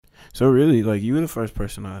So really, like, you were the first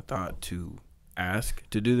person I thought to ask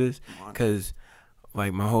to do this, because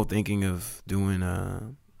like my whole thinking of doing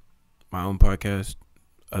my own podcast,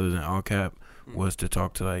 other than All Cap, was to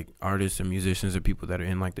talk to like artists and musicians and people that are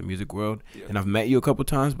in like the music world. Yeah. And I've met you a couple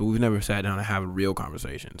times, but we've never sat down and have a real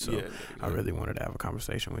conversation. So I really wanted to have a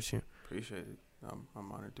conversation with you. Appreciate it. I'm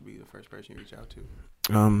honored to be the first person you reach out to.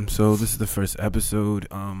 So this is the first episode.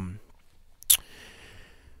 I'm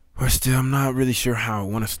not really sure how I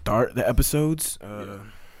want to start the episodes.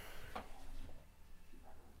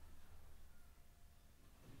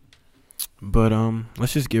 But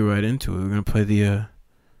let's just get right into it. We're gonna play the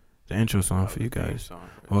intro song for you guys.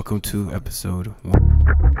 Welcome to episode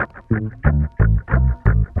 1.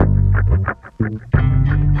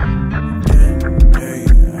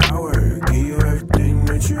 Hour, give you everything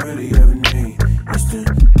that you really ever need. It's the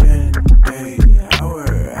day hour,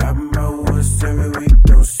 happen about once every week,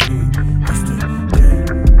 don't sleep. It's the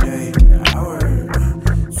day hour,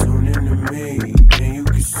 tune into me, then you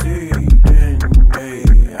can see. Day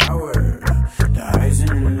hour, the highs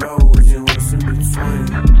and the lows and what's in between.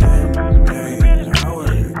 Day hour,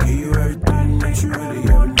 give you everything that you really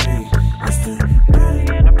ever need. It's the day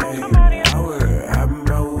hour, happen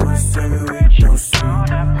about once every week, don't sleep.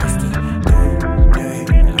 It's the day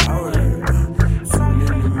hour, tune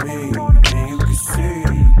into me, then you can see.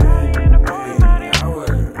 Day hour,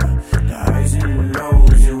 the highs and the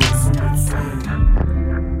lows and what's in between.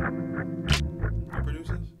 You produce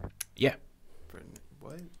this? Yeah.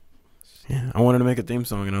 What? Yeah, I wanted to make a theme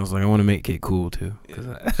song, and I was like, I want to make it cool too.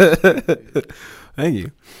 Thank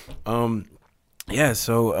you.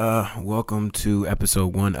 So welcome to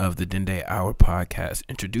episode 1 of the Dende Hour podcast.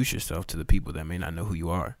 Introduce yourself to the people that may not know who you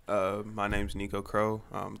are. My name's Nico Crow.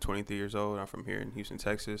 I'm 23 years old. I'm from here in Houston,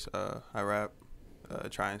 Texas. I rap,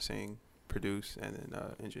 try and sing, produce, and then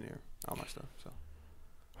engineer all my stuff. So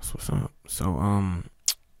That's what's up. So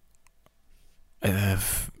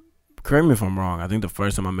correct me if I'm wrong. I think the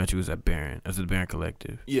first time I met you was at Barron, as the Barron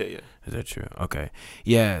Collective. yeah. Is that true? Okay.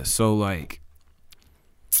 Yeah. So like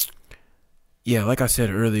I said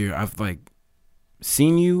earlier, I've like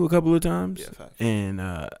seen you a couple of times, Yeah, facts. and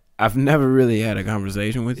I've never really had a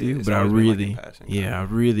conversation with you, It's but I always been, like, really, in passing, I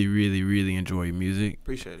really, really, really enjoy your music,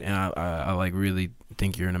 Appreciate it. and I like really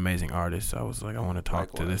think you're an amazing artist. So I was like, I want to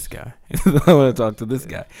talk to this guy. Likewise. I want to talk to this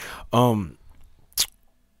guy.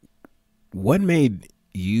 What made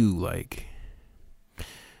you like?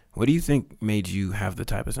 What do you think made you have the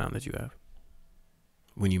type of sound that you have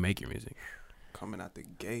when you make your music? Coming out the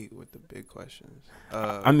gate with the big questions.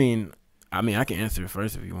 I mean, I can answer it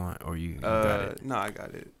first if you want, or you got it. No, I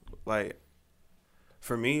got it. Like,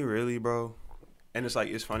 for me, really, bro, and it's like,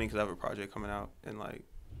 it's funny because I have a project coming out in like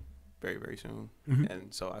very, very soon. Mm-hmm.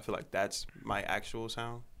 And so I feel like that's my actual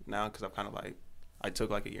sound now, because I've kind of like, I took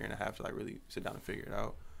like a year and a half to like really sit down and figure it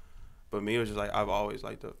out. But me, it was just like, I've always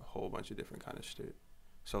liked a whole bunch of different kind of shit.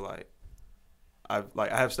 So like, I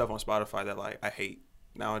have stuff on Spotify that like I hate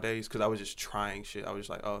nowadays, because I was just trying shit. I was just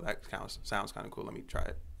like, oh, that sounds kind of cool, let me try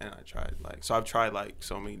it. And I tried, like, so I've tried like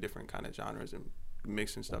so many different kind of genres and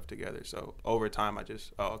mixing stuff together. So over time I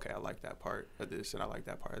just, oh, okay, I like that part of this and I like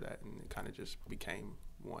that part of that, and it kind of just became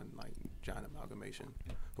one like giant amalgamation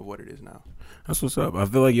of what it is now. That's what's up. I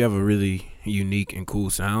feel like you have a really unique and cool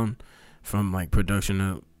sound, from like production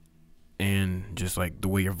up, and just like the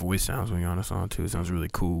way your voice sounds when you're on a song too. It sounds really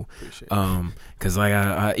cool. Appreciate it. Cause like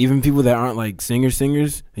I even people that aren't like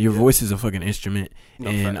singers, your voice is a fucking instrument,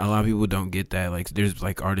 and facts. a lot of people don't get that. Like there's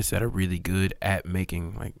like artists that are really good at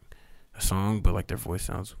making like a song, but like their voice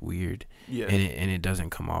sounds weird, Yeah. and it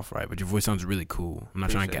doesn't come off right. But your voice sounds really cool. I'm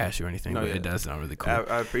not trying to Appreciate gas you or anything, No, but yeah. it does sound really cool.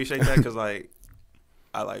 I appreciate that, because like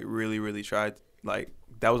I like really, really tried. Like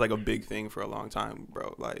that was like a big thing for a long time,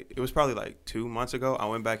 bro. Like it was probably like 2 months ago. I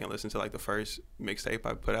went back and listened to like the first mixtape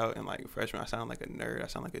I put out, and like freshman, I sound like a nerd. I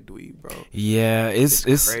sound like a dweeb, bro. Yeah, it's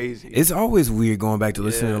crazy. It's always weird going back to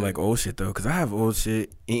listening to Yeah. like old shit though, because I have old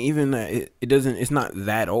shit, and even it doesn't. It's not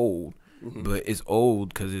that old, Mhm. but it's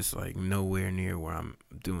old because it's like nowhere near where I'm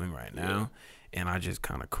doing right now. And I just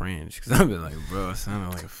kind of cringe, because I've been like, bro, I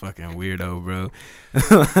sounded like a fucking weirdo, bro.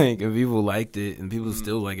 Like, if people liked it, and people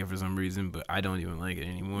still like it for some reason, but I don't even like it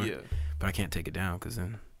anymore. Yeah, But I can't take it down, because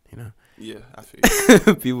then, yeah, I feel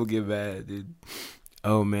you. people get mad, dude.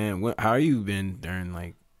 Oh, man. How you been during,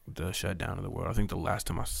 like, the shutdown of the world? I think the last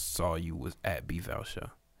time I saw you was at Beef House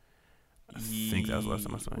show. I think that was the last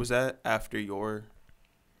time I saw you. Was that after your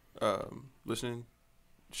listening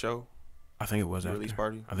show? I think it was after. Release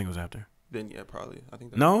party? I think it was after. Then yeah, probably. I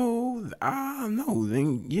think. No.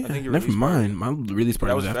 Then yeah. I think your Never release mind. My release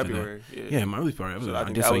party that was after February. that. Yeah, my releast party. So I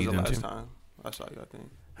think just that saw was you the then last too. time I saw you. I think.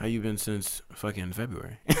 How you been since fucking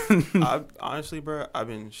February? Honestly, bro, I've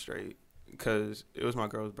been straight because it was my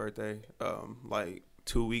girl's birthday, like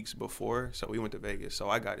 2 weeks before. So we went to Vegas. So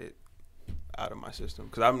I got it out of my system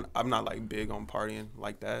because I'm not like big on partying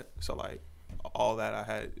like that. So like all that I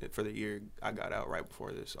had for the year, I got out right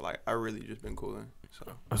before this. So like I really just been cooling. So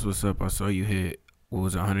That's what's up. I saw you hit, what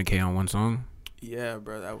was it, 100K on one song? yeah,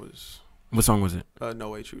 bro, that was What song was it? No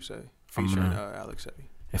Way True Say I'm featuring gonna- Alex Sevi.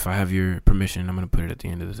 If I have your permission, I'm gonna put it at the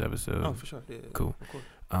end of this episode. Oh, for sure. Yeah, Cool. Of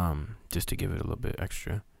course. Just to give it a little bit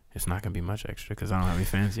extra. It's not gonna be much extra because I don't have any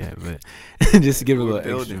fans yet, but just to give it a We're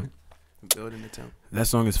little extra. building the temp. That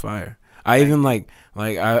song is fire. I even like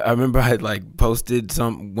I remember I had like posted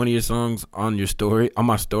one of your songs on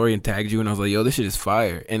my story and tagged you, and I was like, yo, this shit is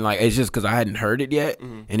fire. And like it's just because I hadn't heard it yet,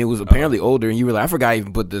 Mhm. and it was apparently older, and you were like, I forgot I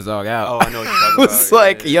even put this song out. Oh, I know what you're talking I was about.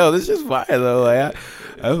 like, Yeah. yo, this is fire though. Like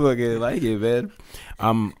I fucking like it, man.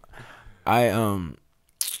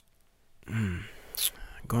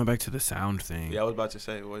 Going back to the sound thing. Yeah, I was about to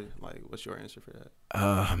say, what's your answer for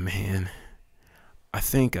that? Man, I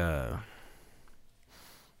think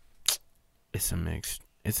it's a mix.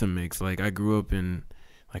 It's a mix. Like I grew up in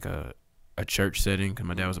like a church setting because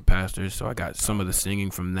my dad was a pastor, so I got some of the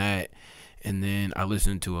singing from that. And then I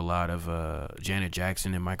listened to a lot of Janet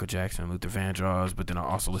Jackson and Michael Jackson, Luther Vandross, but then I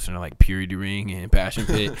also listened to like Purity Ring and Passion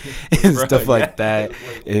Pit and Bruh, stuff like yeah. that.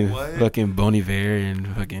 Wait, And what? fucking Bon Iver and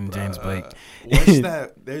fucking James Blake. What's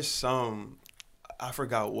that? There's some. I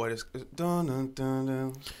forgot what it's. Dun, dun, dun,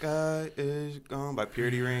 dun, sky is gone by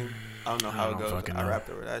Purity Ring. I don't know how I it don't goes. fucking I know. rapped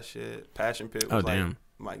over that shit. Passion Pit Oh, was like damn.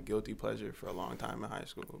 my guilty pleasure for a long time in high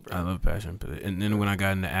school, bro. I love Passion Pit. And then when I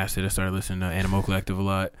got into acid, I started listening to Animal Collective a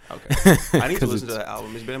lot. Okay. I need to 'Cause listen to it's- that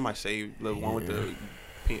album. It's been in my saved, the one with the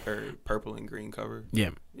pink or purple and green cover.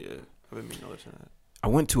 Yeah. Yeah, I've been meaning to listen to that. I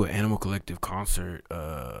went to an Animal Collective concert.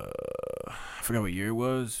 I forgot what year it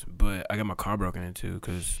was, but I got my car broken into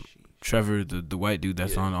because Trevor, the white dude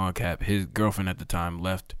that's Yeah. on All Cap, his girlfriend at the time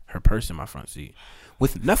left her purse in my front seat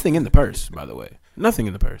with nothing in the purse, by the way. Nothing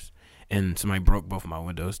in the purse. And somebody broke both of my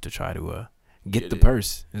windows to try to get the it.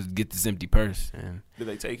 purse, get this empty purse. And Did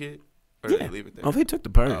they take it or Yeah. did they leave it there? oh, they took the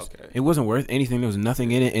purse. Oh, okay. It wasn't worth anything. There was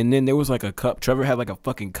nothing in it. And then there was like a cup. Trevor had like a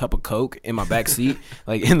fucking cup of Coke in my back seat.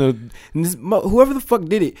 Like whoever the fuck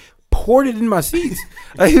did it poured it in my seats.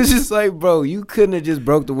 Like, it was just like, bro, you couldn't have just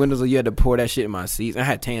broke the windows. Or you had to pour that shit in my seats. I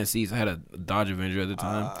had tan seats. I had a Dodge Avenger at the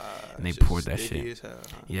time. And they just poured that sticky shit. as hell,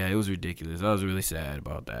 huh? Yeah, it was ridiculous. I was really sad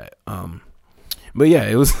about that. But yeah,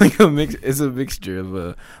 it was like a mix. It's a mixture of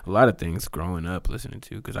a lot of things growing up listening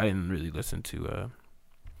to, because I didn't really listen to.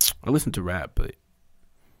 I listened to rap, but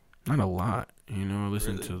not a lot. You know, I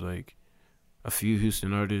listened Really? to like a few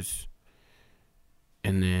Houston artists,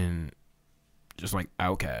 and then just like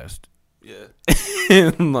Outkast, Yeah.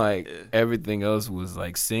 and like Yeah. everything else was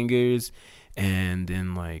like singers, and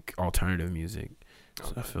then like alternative music.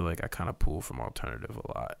 So I Okay. feel like I kind of pull from alternative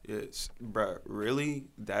a lot. It's, bro, really,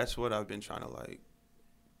 that's what I've been trying to like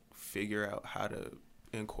figure out how to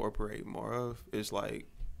incorporate more of, is like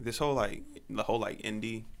this whole like the whole like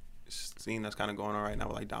indie scene that's kind of going on right now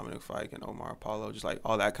with like Dominic Fike and Omar Apollo, just like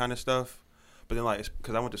all that kind of stuff. But then like,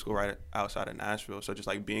 because I went to school right outside of Nashville, so just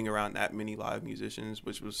like being around that many live musicians,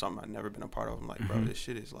 which was something I'd never been a part of. I'm like, bro, Mhm. this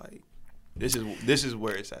shit is like, this is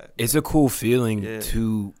where it's at. It's a cool feeling Yeah.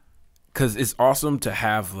 to, because it's awesome to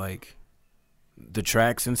have like the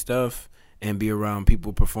tracks and stuff and be around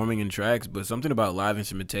people performing in tracks, but something about live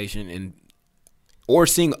instrumentation and or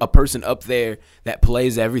seeing a person up there that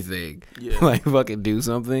plays everything, Yeah. like fucking do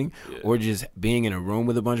something, Yeah. or just being in a room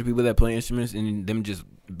with a bunch of people that play instruments and them just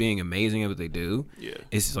being amazing at what they do. Yeah.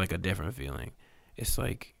 It's just like a different feeling. It's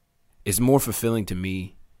like, it's more fulfilling to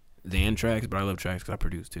me than tracks, but I love tracks because I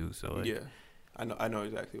produce too. So like, Yeah. I know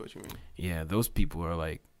exactly what you mean. yeah, those people are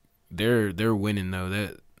like, they're winning though.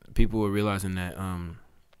 That people are realizing that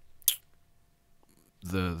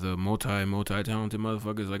the multi talented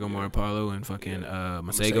motherfuckers like Omar Apollo and fucking Masego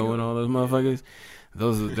Masego. and all those motherfuckers.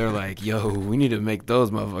 They're like, yo, we need to make those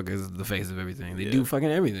motherfuckers the face of everything. They Yeah. do fucking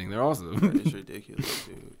everything. They're awesome. It's ridiculous,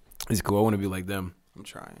 dude. It's cool. I want to be like them. I'm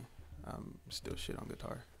trying. I'm still shit on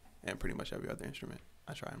guitar and pretty much every other instrument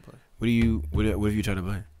I try and play. What have you tried to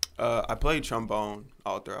play? I played trombone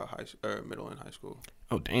all throughout middle and high school.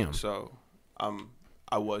 Oh damn. So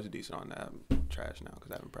I was decent on that. I'm trash now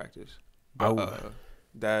because I haven't practiced. I But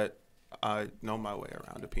that I know my way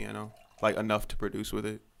around the piano, like enough to produce with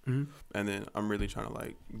it. Mhm. And then I'm really trying to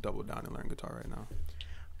like double down and learn guitar right now.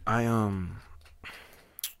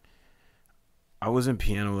 I was in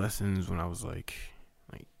piano lessons when I was like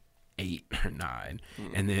 8 or 9,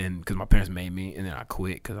 Mm. and then because my parents made me, and then I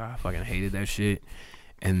quit because I fucking hated that shit.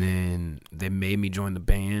 and then they made me join the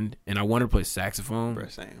band, and I wanted to play saxophone. Bro,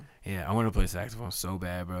 same. Yeah, I wanted to play saxophone so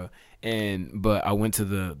bad, bro. But I went to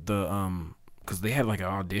the because they had like an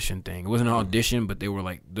audition thing. It wasn't an audition, but they were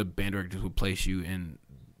like the band directors would place you in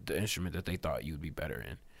the instrument that they thought you would be better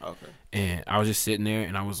in. Okay. And I was just sitting there,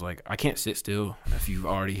 and I was like, I can't sit still, if you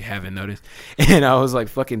already haven't noticed. And I was like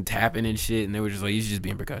fucking tapping and shit, and they were just like, you should just be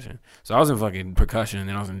in percussion. So I was in fucking percussion, and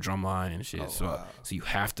then I was in drum line and shit. Oh, so wow. so you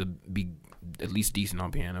have to be at least decent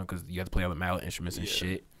on piano because you have to play all the mallet instruments and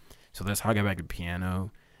shit. So that's how I got back to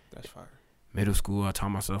piano. That's fire. Middle school, I taught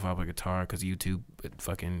myself how to play guitar because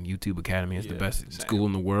fucking YouTube Academy is the best same. school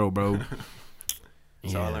in the world, bro.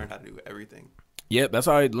 So I learned how to do everything. Yep, that's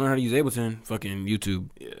how I learned how to use Ableton. Fucking YouTube.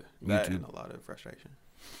 Yeah, that YouTube. and a lot of frustration.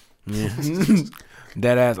 Yeah,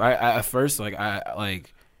 that ass. I at first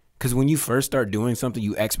because when you first start doing something,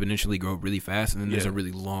 you exponentially grow really fast, and then there's a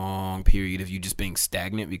really long period of you just being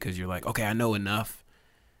stagnant because you're like, okay, I know enough.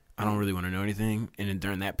 I don't really want to know anything, and then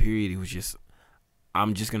during that period, it was just,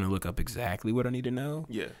 I'm just gonna look up exactly what I need to know,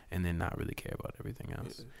 and then not really care about everything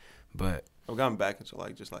else. Yeah. But I've gotten back into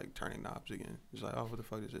just turning knobs again. Just like, oh, what the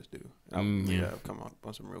fuck does this do? I've come up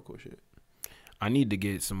on some real cool shit. I need to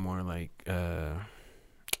get some more like in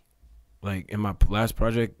my last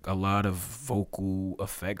project, a lot of vocal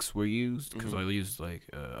effects were used because I used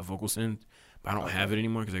a vocal synth, but I don't have it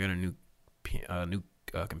anymore because I got a new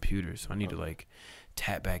computer, so I need to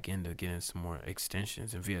tap back into getting some more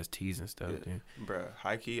extensions and VSTs and stuff. Yeah. Bruh,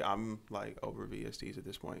 high key, I'm over VSTs at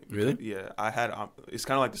this point. Really? Yeah, I had. It's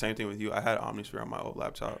kind of like the same thing with you. I had Omnisphere on my old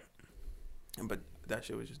laptop, but that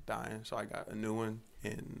shit was just dying. So I got a new one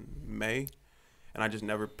in May, and I just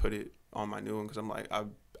never put it on my new one because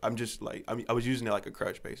I'm just I was using it like a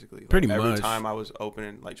crutch basically. Pretty much. Every time I was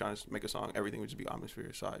opening trying to make a song, everything would just be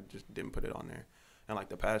Omnisphere. So I just didn't put it on there. And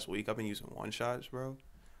the past week, I've been using one shots, bro.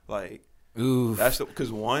 Ooh, that's because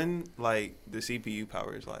one, the CPU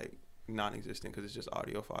power is non-existent because it's just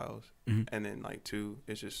audio files, and then two,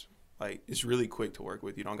 it's just it's really quick to work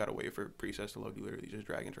with. You don't gotta wait for presets to load. You literally just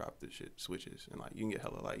drag and drop the shit switches, and you can get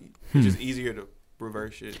hella it's just easier to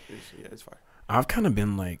reverse shit. It's fire. I've kind of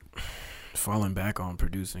been falling back on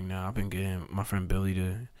producing now. I've been getting my friend Billy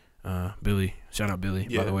to shout out Billy,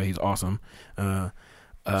 by the way, he's awesome.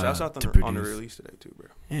 Shouts out on the release today too, bro.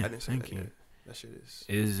 Yeah, I didn't say thank that you. yet. That shit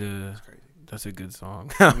is crazy. That's a good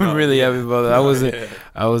song. I'm really happy about that.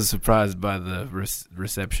 I was surprised by the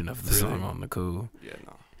reception of the song on the cool. Yeah,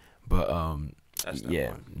 no. But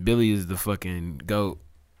Billy is the fucking GOAT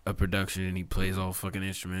of production, and he plays all fucking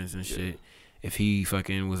instruments and shit. If he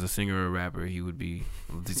fucking was a singer or a rapper, he would be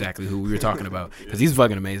exactly who we were talking about because he's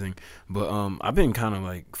fucking amazing. But I've been kind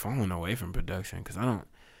of falling away from production because I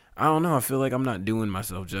don't know. I feel like I'm not doing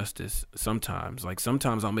myself justice sometimes.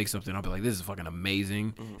 Sometimes I'll make something, I'll be like, this is fucking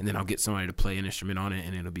amazing. And then I'll get somebody to play an instrument on it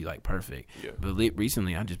and it'll be perfect. Yeah. But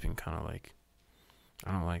recently I've just been kind of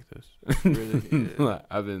I don't like this. Really? Yeah.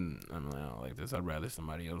 I don't like this. I'd rather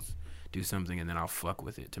somebody else do something and then I'll fuck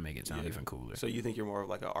with it to make it sound even cooler. So you think you're more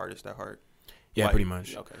of an artist at heart? Yeah, pretty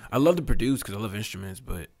much. Okay. I love to produce because I love instruments,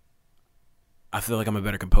 but I feel like I'm a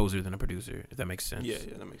better composer than a producer, if that makes sense. Yeah,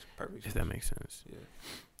 that makes perfect sense. If that makes sense. Yeah.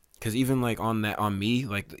 Because even on me,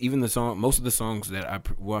 even the song, most of the songs that I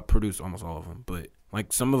produced, almost all of them, but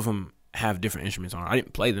some of them have different instruments on it. I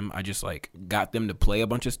didn't play them. I just got them to play a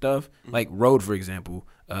bunch of stuff. Road, for example,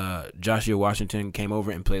 Joshua Washington came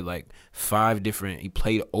over and played 5 different. He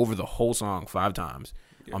played over the whole song 5 times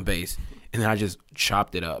on bass, and then I just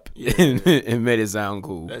chopped it up and made it sound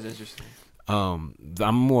cool. That's interesting.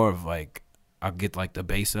 I'm more of I'll get the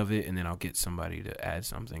bass of it, and then I'll get somebody to add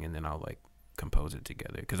something, and then I'll compose it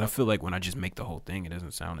together because I feel when I just make the whole thing, it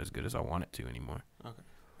doesn't sound as good as I want it to anymore. Okay.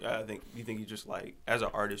 Yeah, I think you just as an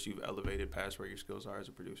artist, you've elevated past where your skills are as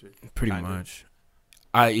a producer. Pretty much.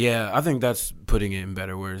 I think that's putting it in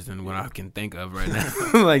better words than what I can think of right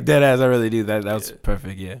now. Dead ass, I really do. That was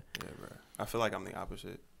perfect. Yeah. Yeah, bro. I feel I'm the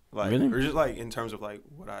opposite. Really? Or just in terms of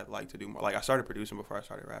what I like to do more. I started producing before I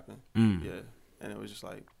started rapping. Yeah, and it was just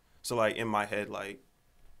so in my head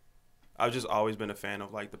I've just always been a fan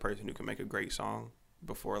of the person who can make a great song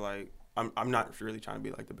before I'm not really trying to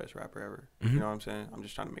be the best rapper ever. You know what I'm saying? I'm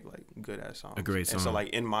just trying to make good ass songs. A great song. And so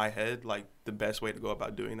in my head the best way to go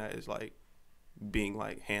about doing that is being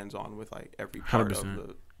hands on with every part 100%. of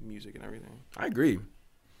the music and everything. I agree.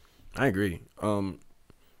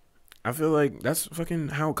 I feel that's fucking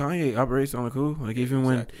how Kanye operates on the cool.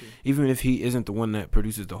 Even if he isn't the one that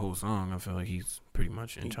produces the whole song, I feel he's pretty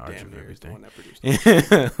much in charge of everything. The one that produced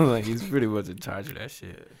he's pretty much in charge of that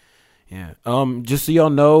shit. Yeah. Just so y'all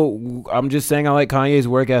know, I'm just saying I like Kanye's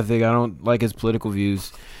work ethic. I don't like his political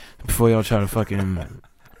views. Before y'all try to fucking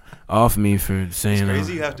off me for saying. It's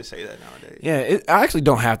crazy you have to say that nowadays. Yeah, I actually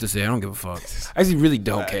don't have to say. I don't give a fuck. I actually really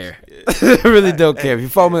don't care. Yeah. I really don't care. If you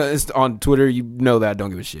follow me on Twitter, you know that I don't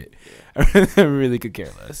give a shit. Yeah. I really could care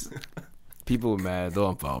less. People are mad.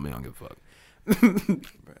 They'll unfollow me. I don't give a fuck.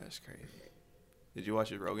 Bro, that's crazy. Did you watch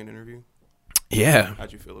his Rogan interview? Yeah.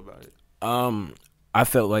 How'd you feel about it? I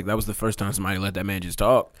felt like that was the first time somebody let that man just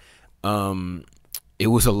talk. It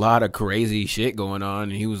was a lot of crazy shit going on,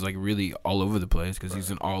 and he was like really all over the place because he's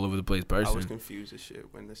an all over the place person. I was confused as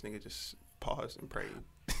shit when this nigga just paused and prayed.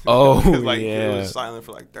 Oh, like, yeah. It was silent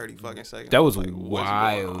for like 30 fucking seconds. That was like,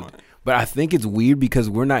 wild. But I think it's weird because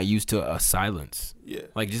we're not used to a silence. Yeah.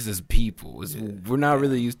 Like, just as people. We're not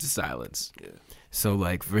really used to silence. Yeah. So,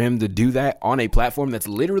 like, for him to do that on a platform that's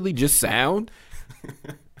literally just sound,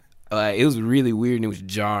 it was really weird and it was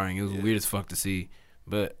jarring. It was weird as fuck to see.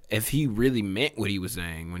 But if he really meant what he was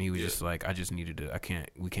saying when he was just like, I just needed to,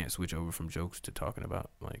 we can't switch over from jokes to talking about,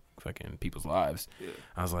 like, fucking people's lives. Yeah.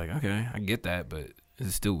 I was like, okay, I get that, but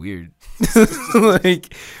it's still weird.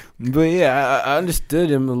 Like, but yeah, I understood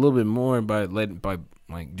him a little bit more by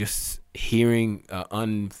just hearing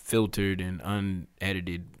unfiltered and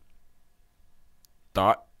unedited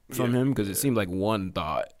thought from him, because it seemed like one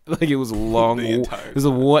thought. Like, it was a long, it was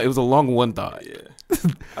a long one thought. Yeah.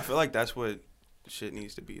 I feel like that's what shit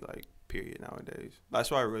needs to be like, period, nowadays.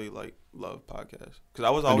 That's why I really love podcasts, because I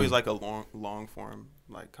was always like a long form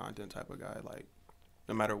like content type of guy. Like,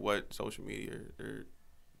 no matter what social media or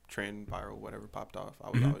trend, viral, whatever popped off, I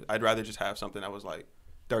was always, I'd rather just have something that was like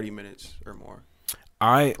 30 minutes or more.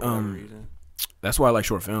 For whatever reason. That's why I like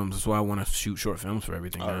short films. That's why I want to shoot short films for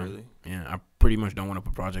everything. Oh, really? Yeah, I pretty much don't want to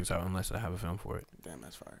put projects out unless I have a film for it. Damn,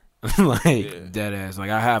 that's fire. Like, dead ass. Like,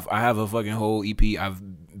 I have a fucking whole EP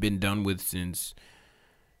I've been done with since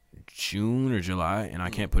June or July, and I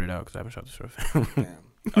can't put it out because I haven't shot the short film. Damn.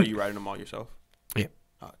 Are you writing them all yourself? Yeah.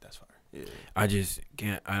 Oh, that's fire. Yeah. I just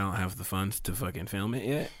can't. I don't have the funds to fucking film it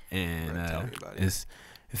yet, and tell me about it. it's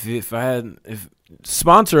if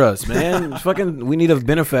sponsor us, man. Fucking, we need a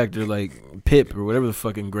benefactor like Pip or whatever the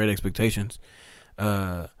fucking Great Expectations.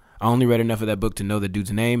 I only read enough of that book to know the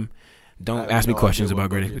dude's name. Don't ask me questions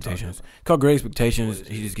about Great Expectations. It's called Great Expectations.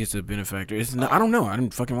 He just gets a benefactor. It's not, I don't know. I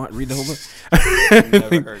didn't fucking read the whole book.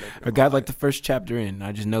 Never heard of it. I got like the first chapter in.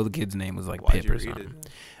 I just know the kid's name was like Pip or something.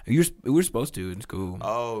 We were supposed to in school.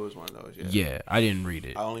 Oh, it was one of those. Yeah, I didn't read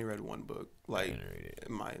it. I only read one book, like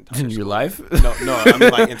in my entire in your life. No, I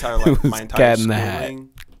mean like entire life. My entire Cat in the Hat.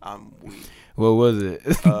 I'm weak. What was it?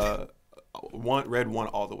 Read one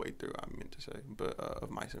all the way through. I meant to say, but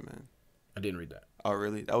of Mice and Men. I didn't read that. Oh,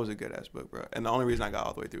 really? That was a good ass book, bro. And the only reason I got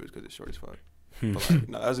all the way through is because it's short as fuck. But like,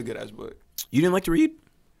 no, that was a good ass book. You didn't like to read,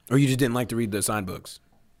 or you just didn't like to read the assigned books?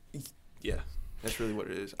 Yeah, that's really what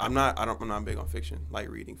it is. I'm not big on fiction, like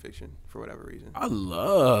reading fiction for whatever reason. I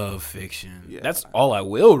love fiction. Yeah, that's all I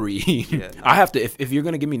will read. Yeah, no. I have to if you're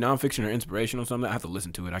gonna give me nonfiction or inspirational something, I have to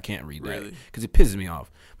listen to it. I can't read that Really? because it pisses me off.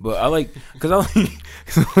 But I like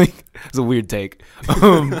it's a weird take.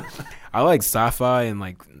 I like sci-fi and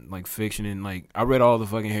like fiction, and like I read all the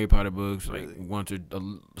fucking Harry Potter books like Really? once or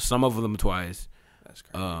some of them twice. That's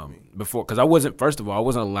crazy. Before, because I wasn't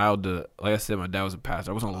allowed to, like I said, my dad was a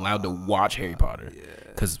pastor. I wasn't allowed to watch Harry Potter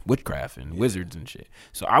because witchcraft and wizards and shit.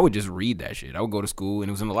 So I would just read that shit. I would go to school and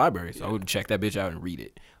it was in the library, so I would check that bitch out and read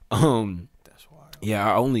it. That's wild. Yeah,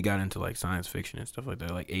 I only got into like science fiction and stuff like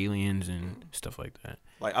that, like aliens and stuff like that.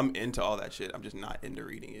 Like, I'm into all that shit. I'm just not into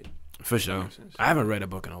reading it. For sure. I haven't read a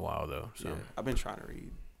book in a while though, so yeah, I've been trying to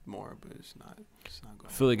read more, but it's not going. I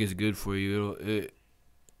feel like it's good for you.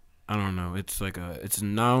 I don't know. It's like it's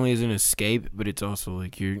not only as an escape, but it's also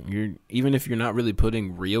like you're even if you're not really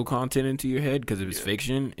putting real content into your head because if it's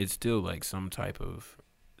fiction, it's still like some type of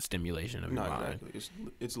stimulation of your mind.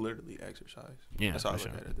 Exactly. It's literally exercise. Yeah, that's how I for look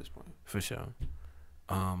sure. at it at this point. For sure.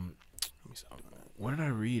 Let me stop doing that. What did I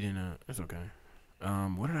read in it's okay.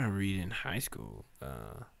 What did I read in high school?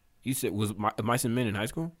 You said was Mice and Men in high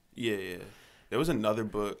school? Yeah. There was another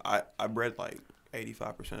book I read like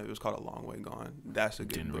 85% of it. It was called A Long Way Gone. That's a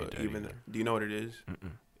good book. Do you know what it is?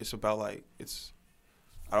 Mm-mm. It's about like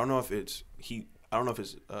I don't know if it's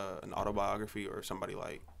an autobiography or somebody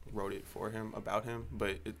like wrote it for him about him,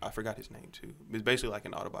 but I forgot his name too. It's basically like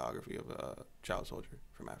an autobiography of a child soldier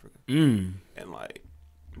from Africa. And like,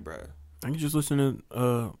 bruh, I can just listen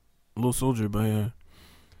to Little Soldier by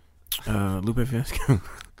Lupe Fiasco.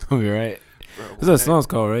 I'll be right. What's that song's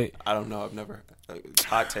called, right? I don't know. I've never. It's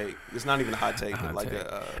hot take. It's not even a hot take. But like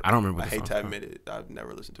I don't remember. I the hate song's to called. admit it. I've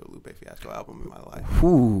never listened to a Lupe Fiasco album in my life.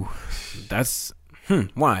 Ooh, that's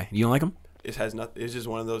why you don't like him? It has nothing. It's just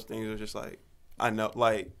one of those things. It's just like I know.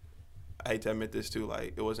 Like I hate to admit this too.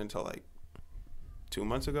 Like it wasn't until like 2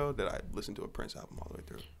 months ago that I listened to a Prince album all the way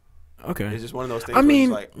through. Okay. It's just one of those things. I where mean,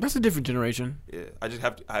 it's like, that's a different generation. yeah,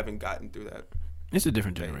 I haven't gotten through that. It's a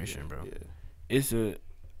different phase generation, yet. bro. Yeah.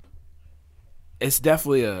 It's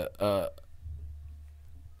definitely a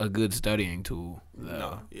good studying tool, though.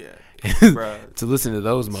 No, yeah, bruh. To listen to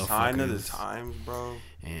those motherfuckers. Sign of the times, bro.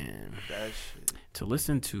 And That shit. to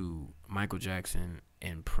listen to Michael Jackson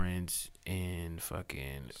and Prince and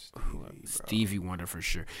fucking Stevie Wonder for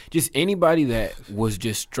sure. Just anybody that was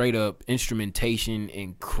just straight up instrumentation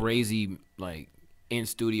and crazy like in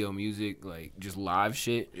studio music, like just live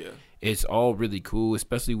shit. Yeah. It's all really cool,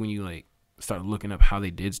 especially when you like start looking up how they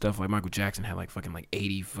did stuff. Like Michael Jackson had like fucking like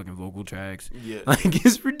 80 fucking vocal tracks. Yeah. Like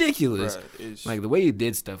it's ridiculous. Bruh, it's Like the way he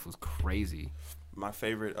did stuff was crazy. my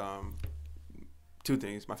favorite. Two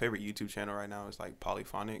things. My favorite YouTube channel right now is like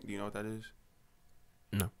Polyphonic. Do you know what that is?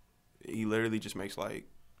 No. He literally just makes like.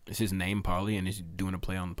 It's his name Poly and he's doing a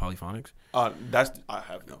play on the Polyphonics. That's I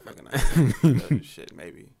have no fucking idea. Shit,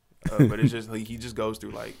 maybe. But it's just like, he just goes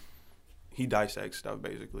through like he dissects stuff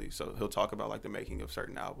basically. So he'll talk about like the making of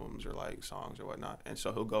certain albums or like songs or whatnot. And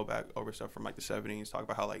so he'll go back over stuff from like the 70s, talk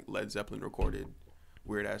about how like Led Zeppelin recorded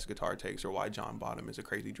weird ass guitar takes or why John Bonham is a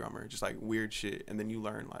crazy drummer, just like weird shit. And then you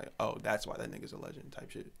learn like, oh, that's why that nigga's a legend type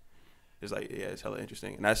shit. It's like, yeah, it's hella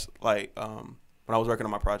interesting. And that's like when I was working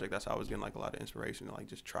on my project, that's how I was getting like a lot of inspiration to like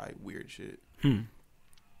just try weird shit. And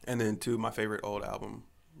then two, my favorite old album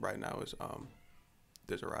right now is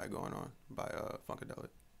There's a Ride Going On by Funkadelic.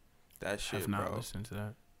 That shit, I've not bro. listened to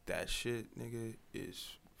that. That shit, nigga,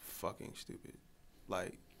 is fucking stupid.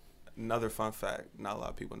 Like, another fun fact, not a lot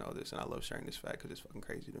of people know this, and I love sharing this fact because it's fucking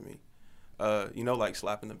crazy to me. You know, like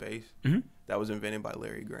slapping the bass? Mm-hmm. That was invented by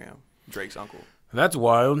Larry Graham, Drake's uncle. That's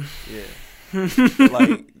wild. Yeah.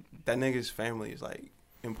 Like, that nigga's family is, like,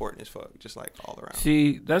 important as fuck, just, like, all around.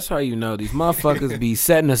 See, that's how you know these motherfuckers be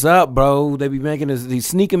setting us up, bro. They be making us, they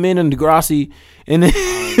sneak them in Degrassi, and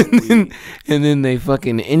then, and then they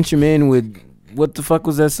fucking inch them in with, what the fuck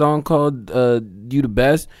was that song called? You the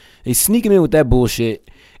Best? They sneak him in with that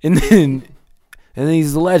bullshit, and then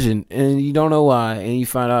he's a legend, and you don't know why, and you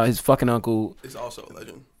find out his fucking uncle is also a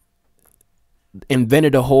legend.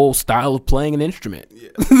 Invented a whole style of playing an instrument. Yeah.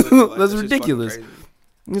 That's ridiculous.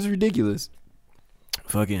 It's ridiculous.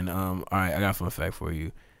 Fucking all right, I got a fun fact for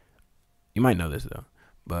you. You might know this though,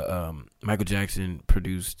 but Michael Jackson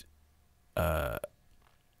produced a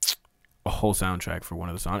whole soundtrack for one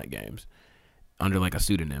of the Sonic games under like a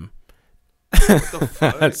pseudonym. What the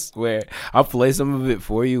fuck? I swear. I'll play some of it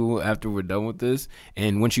for you after we're done with this,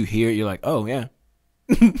 and once you hear it, you're like, oh yeah,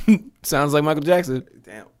 sounds like Michael Jackson.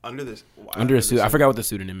 Damn, under this. Why Under a pseudonym. I forgot what the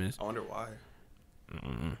pseudonym is. I wonder why.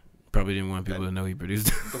 Probably didn't want people to know he produced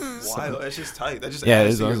it. Why? That's just tight. That just Yeah,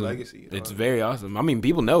 adds it's to your awesome. legacy. It's very awesome. I mean,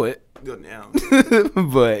 people know it. Good now.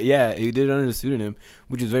 But yeah, he did it under a pseudonym,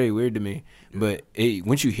 which is very weird to me. Yeah. But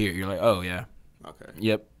once you hear it, you're like, oh yeah, okay,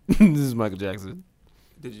 yep, this is Michael Jackson.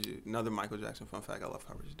 Did you another Michael Jackson fun fact? I love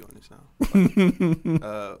how we're just doing this now.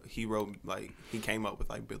 Like, he wrote like he came up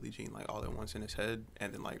with like Billie Jean like all at once in his head,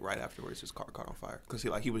 and then like right afterwards his car caught on fire because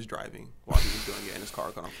he was driving while he was doing it, and his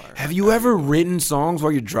car caught on fire. Have you ever written songs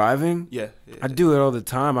while you're driving? Yeah, I do it all the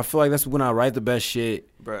time. I feel like that's when I write the best shit.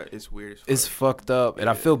 Bruh, it's weird as fuck. It's fucked up, and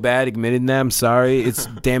I feel bad admitting that. I'm sorry. It's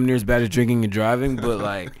damn near as bad as drinking and driving, but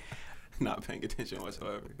like. Not paying attention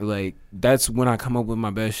whatsoever. Like, that's when I come up with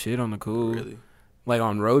my best shit on the cool. Really? Like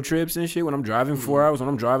on road trips and shit. When I'm driving 4 hours, when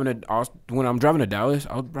I'm driving to Dallas,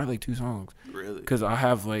 I'll write like 2 songs. Really? Because I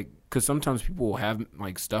have because sometimes people will have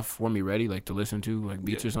like stuff for me ready, like to listen to, like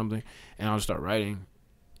beats or something, and I'll start writing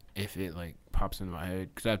if it like pops into my head.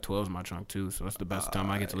 Because I have 12s in my trunk too, so that's the best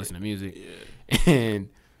time I get to listen to music. Yeah. And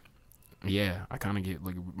yeah, I kind of get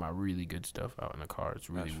like my really good stuff out in the car. It's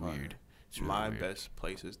really weird. Really my weird. best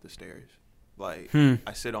place is the stairs. Like,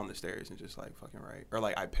 I sit on the stairs and just, like, fucking write. Or,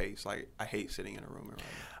 like, I pace. Like, I hate sitting in a room and writing.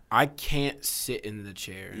 I can't sit in the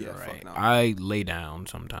chair and write. Fuck no. I lay down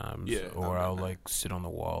sometimes. Yeah, or I'll, like, sit on the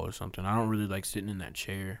wall or something. I don't really like sitting in that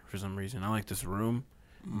chair for some reason. I like this room,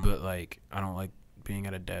 but, like, I don't like being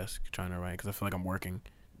at a desk trying to write because I feel like I'm working.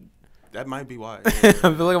 That might be why. I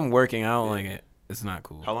feel like I'm working. I don't like it. It's not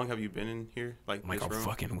cool. How long have you been in here? Like a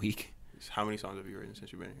fucking week. How many songs have you written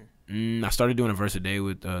since you've been in here? I started doing a verse a day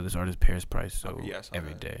with this artist Paris Price, so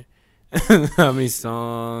every day. day. How many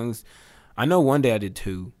songs? I know one day I did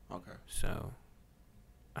 2. Okay. So,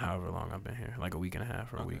 however long I've been here, like a week and a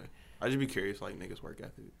half or a week. I'd just be curious, like, niggas' work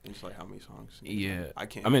ethic and just, like, how many songs. Yeah. I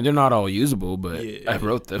can't. I mean, they're not all usable, but I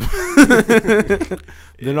wrote them.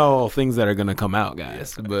 They're not all things that are going to come out,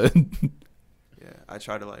 guys. Yeah, but yeah, I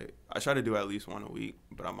try to do at least one a week,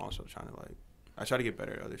 but I'm also trying to, like, I try to get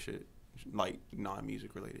better at other shit. Like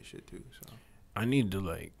non-music related shit too. So I need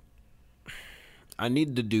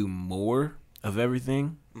to do more of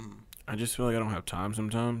everything. Mm-hmm. I just feel like I don't have time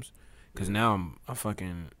sometimes. Because now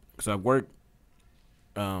because I work,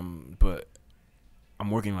 but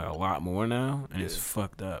I'm working like a lot more now, and it's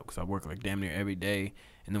fucked up because I work like damn near every day,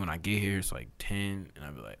 and then when I get here it's like 10, and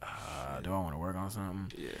I be like, do I want to work on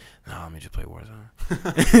something? Yeah. No, let me just play Warzone.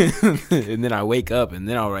 And then I wake up, and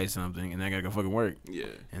then I'll write something, and then I gotta go fucking work. Yeah.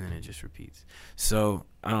 And then it just repeats. So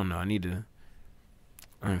I don't know. I need to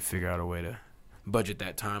figure out a way to budget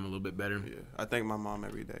that time a little bit better. Yeah. I thank my mom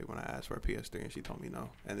every day when I asked for a PS3 and she told me no.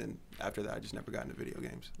 And then after that, I just never got into video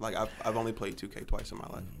games. Like I've only played 2K twice in my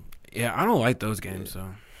life. Yeah, I don't like those games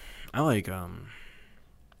though. I like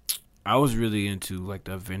I was really into like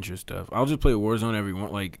the adventure stuff. I'll just play Warzone every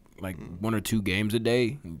one like 1 or 2 games a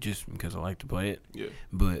day just because I like to play it. Yeah.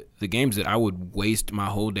 But the games that I would waste my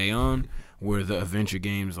whole day on were the adventure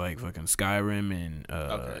games like fucking Skyrim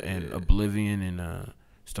and Oblivion and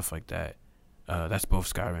stuff like that. That's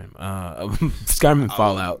both Skyrim. Skyrim and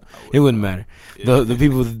Fallout. It wouldn't matter. Yeah. The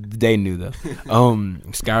people they knew though.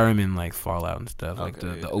 Skyrim and like Fallout and stuff, like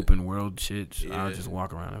the open world shit. Yeah. I'll just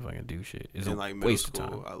walk around if I can do shit. It's in a like middle waste school,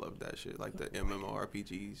 of time. I love that shit. Like the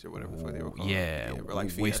MMORPGs or whatever the fuck they were called. Yeah, bro, like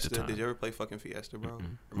waste of Fiesta. time. Did you ever play fucking Fiesta, bro? Or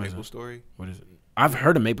What is Maple it? Story? What is it? I've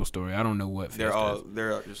heard of Maple Story. I don't know what.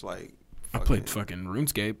 They're just like. I played fucking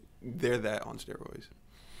RuneScape. They're that on steroids.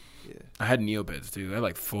 Yeah. I had Neopets too. I had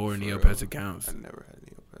like 4 For Neopets real. accounts. I never had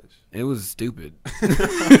Neopets. It was stupid.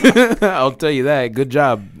 I'll tell you that. Good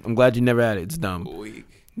job. I'm glad you never had it. It's dumb. Weak.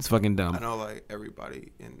 It's fucking dumb. I know like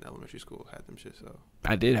everybody in elementary school had them shit, so.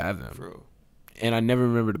 I did have them. For real. And I never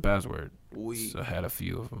remembered the password. Weak. So I had a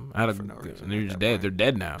few of them. I had For no reason and they're at just that dead. point. They're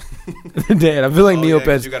dead now. They're dead. I feel like Yeah,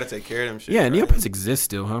 'cause Neopets. you gotta take care of them shit. Yeah, right? Neopets exist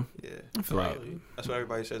still, huh? Yeah. I feel like- Probably. That's what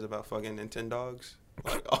everybody says about fucking Nintendogs.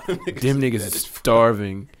 Like all them niggas. Them niggas dead is as fuck.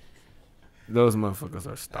 starving. Those motherfuckers are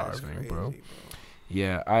That's starving, crazy, bro.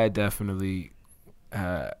 Yeah, I definitely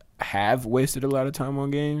have wasted a lot of time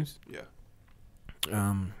on games. Yeah.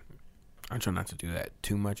 I try not to do that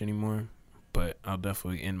too much anymore, but I'll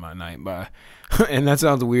definitely end my night by, and that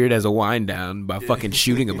sounds weird as a wind down, by fucking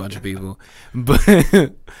shooting a bunch of people, but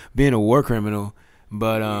being a war criminal.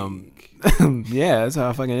 But yeah, that's how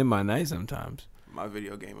I fucking end my night sometimes. My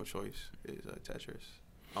video game of choice is Tetris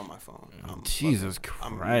on my phone. Jesus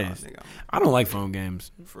I'm Christ. nigga, I don't like phone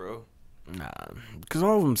games. for real. Nah, because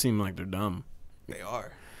all of them seem like they're dumb. They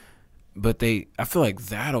are. But I feel like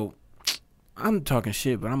I'm talking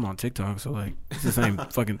shit, but I'm on TikTok, so like it's the same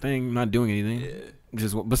fucking thing. I'm not doing anything.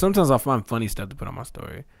 Yeah. But sometimes I find funny stuff to put on my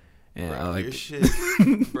story, and I like your shit,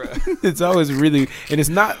 bruh. it's always really, and it's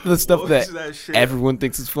not the stuff What that was shit? everyone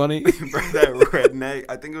thinks is funny. Bro, that redneck.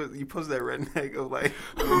 I think it was you posted that redneck of like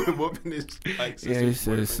whooping his like. Yeah, he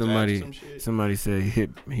said somebody said he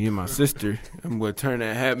hit my sister. I'm gonna turn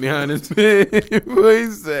that hat behind his head. What he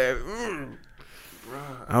said.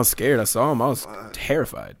 I was scared. I saw him. I was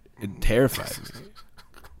terrified. It terrified me.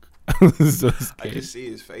 I was so I scared. can see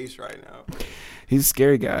his face right now. He's a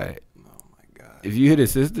scary guy. Oh my god. If you hit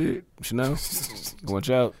his sister, Chanel, watch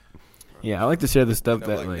out. Yeah, I like to share the stuff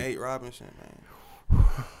that like Nate Robinson, man.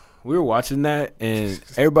 we were watching that, and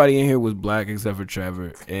everybody in here was black except for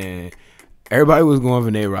Trevor, and everybody was going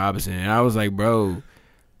for Nate Robinson, and I was like, bro,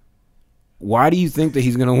 why do you think that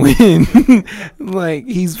he's gonna win? Like,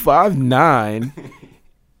 he's 5'9".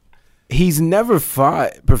 He's never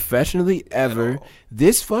fought professionally ever.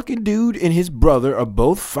 This fucking dude and his brother are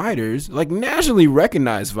both fighters, like nationally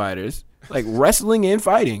recognized fighters, like wrestling and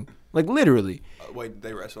fighting, like literally. Wait, did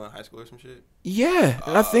they wrestle in high school or some shit? Yeah,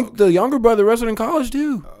 and I think the younger brother wrestled in college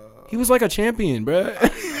too. He was like a champion, bro.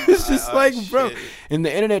 It's just like, bro. Shit. And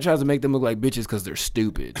the internet tries to make them look like bitches because they're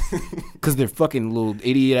stupid, because they're fucking little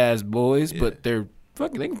idiot ass boys, but they're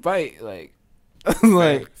fucking, they can fight. Like,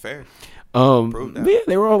 like, fair. but yeah,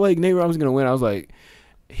 they were all like, Nate Robinson's gonna win. I was like,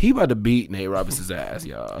 he about to beat Nate Robinson's ass,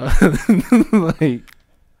 y'all. Like,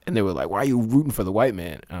 and they were like, why are you rooting for the white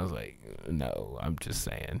man? I was like, no, I'm just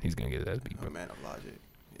saying he's gonna get his ass beat. A man of logic.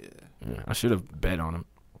 Yeah. I should have bet on him.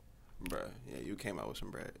 Bruh, yeah, you came out with some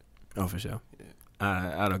bread. Oh, for sure. Yeah.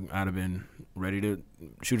 I'd have been ready to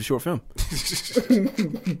shoot a short film.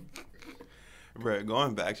 Bruh,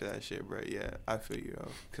 going back to that shit, bruh, yeah, I feel you,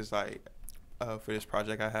 though. Because, like, for this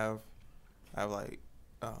project I have like,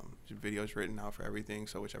 videos written out for everything,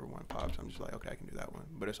 so whichever one pops, I'm just like, okay, I can do that one.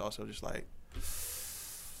 But it's also just like,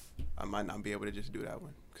 I might not be able to just do that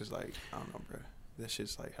one. Because, like, I don't know, bruh. That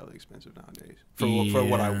shit's, like, hella expensive nowadays. For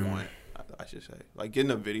what I want, I should say. Like,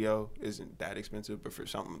 getting a video isn't that expensive, but for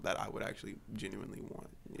something that I would actually genuinely want,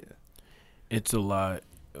 yeah. It's a lot.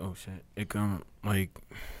 Oh, shit. It like,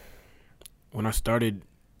 when I started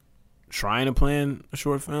trying to plan a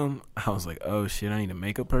short film, I was like, oh shit, I need a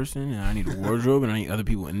makeup person, and I need a wardrobe, and I need other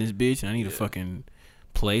people in this bitch, and I need a fucking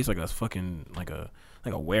place, like a fucking like a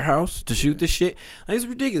warehouse to shoot this shit. Like, it's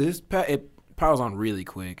ridiculous. It piles on really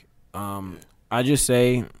quick. I just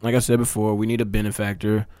say, like I said before, we need a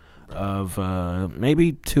benefactor of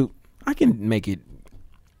maybe 2. I can make it.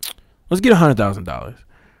 Let's get $100,000.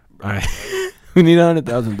 All right, we need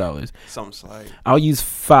 $100,000. Something slight. I'll use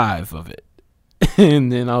 5 of it,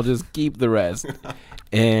 and then I'll just keep the rest.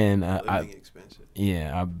 And expensive.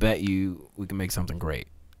 I bet you we can make something great.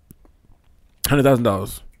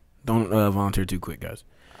 $100,000. Don't volunteer too quick, guys.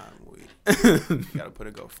 I'm weak. You gotta put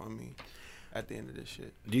a GoFundMe at the end of this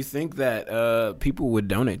shit. Do you think that people would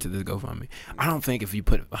donate to this GoFundMe? I don't think if you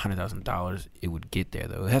put $100,000, it would get there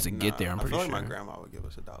though. It has to get there. I'm pretty sure. I feel like my grandma would give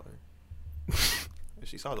us $1. If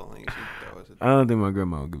she saw the link, she'd throw us $1. I don't think my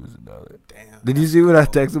grandma would give us $1. Damn. Did you see what I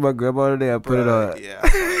texted my grandma today? I put it on. Yeah. I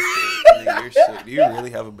saw that shit. Nigga, you're sick. Do you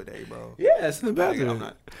really have a bidet, bro? Yeah, it's in the bathroom.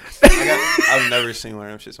 I've never seen one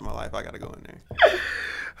of them shits in my life. I gotta go in there.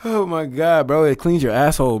 Oh my god, bro! It cleans your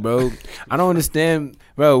asshole, bro. I don't understand,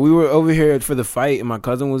 bro. We were over here for the fight, and my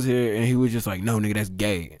cousin was here, and he was just like, "No, nigga, that's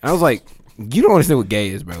gay." I was like, "You don't understand what gay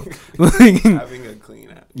is, bro." Like, having a clean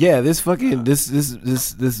ass. Yeah, this fucking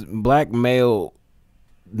this black male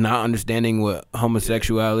not understanding what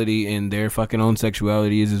homosexuality and their fucking own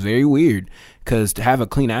sexuality is very weird. Because to have a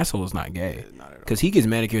clean asshole is not gay. Because he gets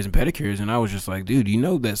manicures and pedicures, and I was just like, dude, you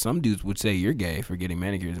know that some dudes would say you're gay for getting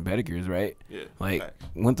manicures and pedicures, right? Yeah. Like,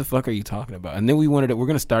 what the fuck are you talking about? And then we're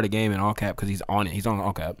gonna start a game in all cap because he's on it. He's on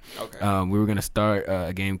all cap. Okay. We were gonna start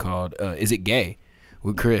a game called Is It Gay?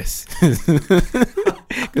 With Chris.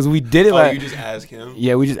 Because we did it like. You just ask him?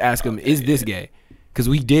 Yeah, we just asked him, is this gay? Because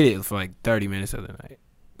we did it for like 30 minutes of the night.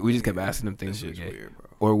 We just kept asking him things that were gay. Weird, bro.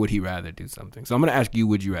 Or would he rather do something? So I'm going to ask you,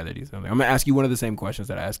 would you rather do something? I'm going to ask you one of the same questions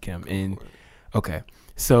that I asked him. Okay.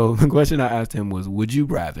 So the question I asked him was, would you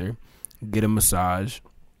rather get a massage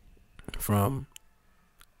from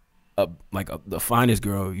the finest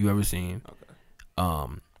girl you ever seen?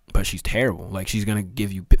 Okay. But she's terrible. Like, she's going to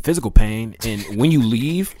give you physical pain. And when you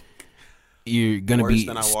leave, you're going to be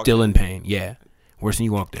still in pain. Yeah. Worse than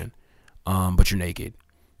you walked in. But you're naked.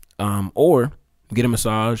 Or get a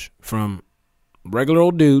massage from regular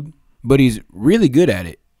old dude, but he's really good at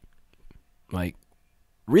it. Like,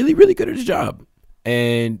 really, really good at his job.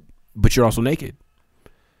 But you're also naked.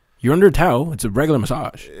 You're under a towel. It's a regular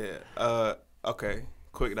massage. Yeah. Okay.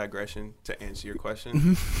 Quick digression to answer your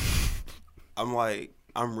question.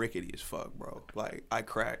 I'm rickety as fuck, bro. Like, I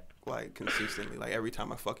crack, like, consistently. Like, every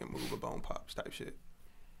time I fucking move, a bone pops type shit.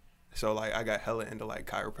 So, like, I got hella into, like,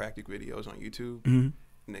 chiropractic videos on YouTube. Mm-hmm.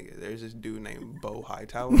 Nigga, there's this dude named Bo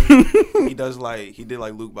Hightower. He did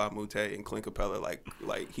Luke Bamute and Clint Capella,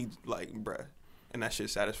 bruh. And that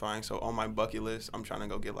shit's satisfying. So on my bucket list, I'm trying to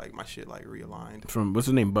go get like my shit like realigned. From what's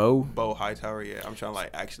his name, Bo? Bo Hightower, yeah. I'm trying to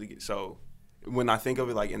like actually get, so when I think of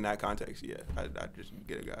it like in that context, yeah, I just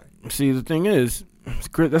get a guy. See, the thing is,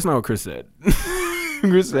 Chris, that's not what Chris said.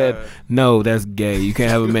 Chris said, no, that's gay. You can't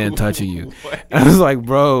have a man touching you. I was like,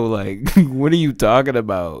 bro, like, what are you talking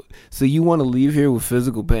about? So you want to leave here with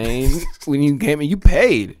physical pain when you came in? You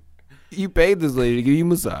paid. You paid this lady to give you a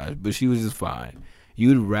massage, but she was just fine.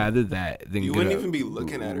 You'd rather that than you wouldn't even be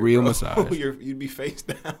looking at her. Real bro. massage. You'd be face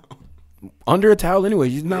down. Under a towel anyway.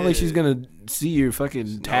 It's not like she's going to see your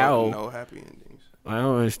fucking towel. No happy endings. I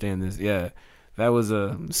don't understand this. Yeah. That was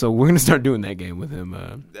so we're going to start doing that game with him.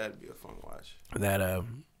 That'd be a fun watch.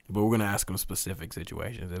 But we're going to ask him specific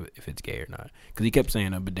situations if it's gay or not. Because he kept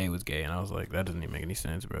saying a bidet was gay, and I was like, that doesn't even make any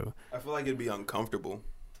sense, bro. I feel like it'd be uncomfortable,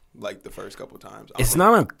 like the first couple times. It's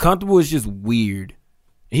not uncomfortable. It's just weird.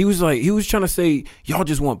 He was trying to say, y'all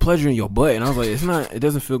just want pleasure in your butt. And I was like, it's not, it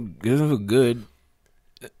doesn't feel good.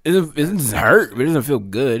 It doesn't hurt, but it doesn't feel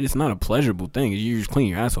good. It's not a pleasurable thing. You just clean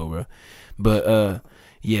your asshole, bro. But,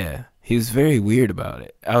 yeah, he was very weird about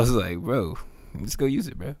it. I was like, bro, let's go use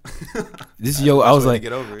it, bro. I was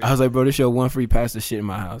like, bro, this your one free pass of shit in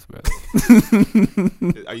my house, bro.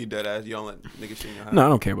 Are you dead ass? You don't let niggas shit in your house? No, I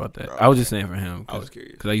don't care about that. Bro, I was just saying for him. I was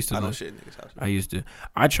curious. Because I used to. I don't shit in niggas' house. I used to.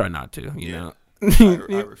 I try not to, you know.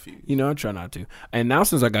 I refuse. You know, I try not to. And now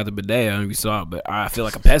since I got the bidet, I don't know if you saw it, but I feel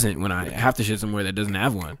like a peasant when I have to shit somewhere that doesn't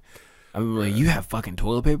have one. I'm like, you have fucking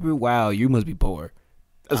toilet paper? Wow, you must be poor.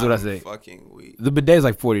 That's what I say. Fucking weak. The bidet is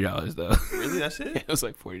like $40 though. Really? That's it? It was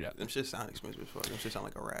like $40. Them shit sound expensive as fuck. Them shit sound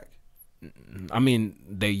like a rack. I mean,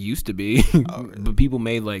 they used to be, really? But people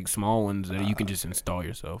made like small ones that you can just install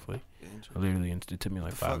yourself. Like, literally, it took me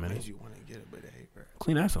like 5 minutes. Made you want to get a bidet, bro?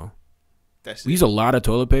 Clean asshole. We use a lot of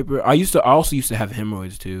toilet paper. I also used to have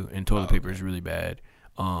hemorrhoids too, and toilet paper is really bad.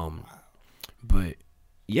 But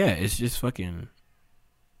Yeah, it's just fucking.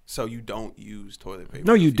 So you don't use toilet paper?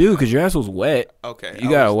 No, you do because your asshole's wet. Okay. You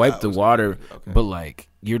gotta wipe the water, Okay. but like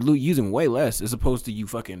you're using way less as opposed to you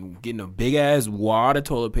fucking getting a big ass wad of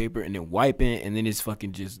toilet paper and then wiping it and then it's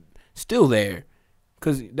fucking just still there.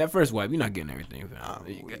 Cause that first wipe, you're not getting everything.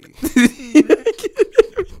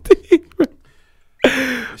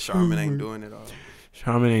 Charmin ain't doing it all.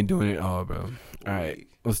 Charmin ain't doing it all, bro. All right,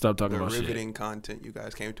 let's stop talking about shit. Riveting content. You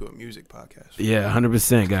guys came to a music podcast. Yeah,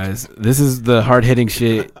 100%, guys. This is the hard hitting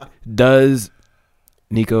shit. Does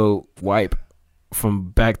Nico wipe from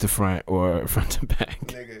back to front or front to back?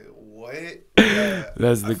 Nigga, what? Yeah,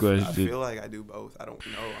 That's the question. I feel like I do both. I don't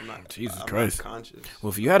know. I'm not. Jesus I'm Christ. Not conscious.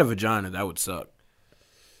 Well, if you had a vagina, that would suck.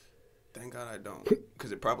 Thank God I don't,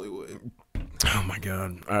 because it probably would. Oh my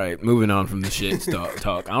God! All right, moving on from the shit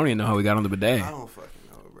talk. I don't even know how we got on the bidet. I don't fucking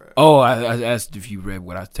know, bro. Oh, I asked if you read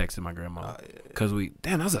what I texted my grandma. Yeah. Cause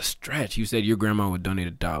that was a stretch. You said your grandma would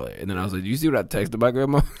donate $1, and then I was like, "You see what I texted my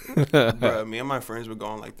grandma?" Bro, me and my friends would go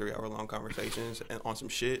on like 3-hour-long conversations and on some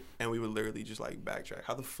shit, and we would literally just like backtrack.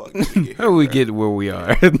 How the fuck did we get here? How do we bro? get where we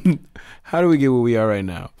are? How do we get where we are right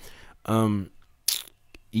now?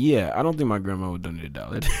 Yeah, I don't think my grandma would donate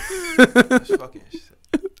 $1. That's fucking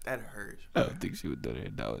that hurts. I don't think she would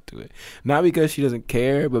donate $1 to it. Not because she doesn't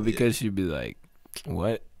care, but because she'd be like,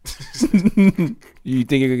 "What? You think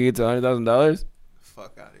you're gonna get to $100,000?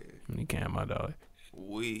 Fuck out of here. You can't have my dollar.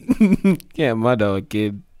 We Can't have my dollar,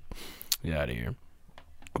 kid. Get out of here."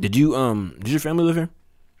 Did your family live here?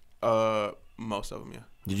 most of them, yeah.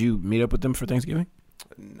 Did you meet up with them for Thanksgiving?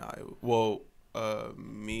 No, well,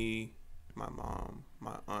 me, my mom,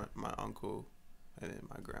 my aunt, my uncle, and then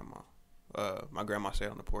my grandma. My grandma stayed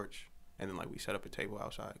on the porch, and then like we set up a table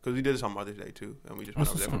outside because we did this on Mother's Day too, and we just went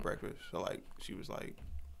over there for breakfast. So like she was like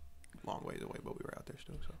long ways away, but we were out there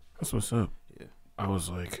still. So that's what's up. Yeah. I was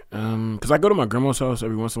like, because I go to my grandma's house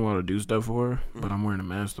every once in a while to do stuff for her, but I'm wearing a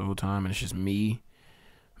mask the whole time, and it's just me.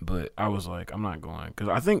 But I was like, I'm not going, because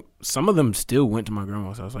I think some of them still went to my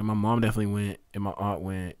grandma's house. Like my mom definitely went, and my aunt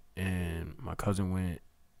went, and my cousin went,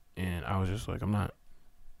 and I was just like, I'm not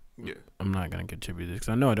gonna contribute this, because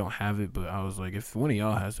I know I don't have it. But I was like, if one of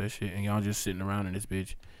y'all has that shit, and y'all just sitting around in this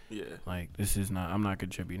bitch, yeah, like this is not. I'm not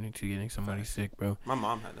contributing to getting somebody sick, bro. My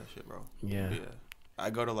mom had that shit, bro. Yeah. I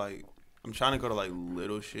go to like, I'm trying to go to like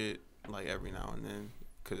little shit like every now and then.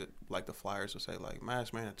 Cause like the flyers will say like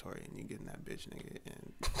mask mandatory, and you getting that bitch, nigga,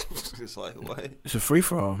 and it's like what? It's a free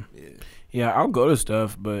for all. Yeah. I'll go to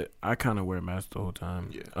stuff, but I kind of wear a mask the whole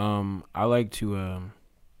time. Yeah. I like to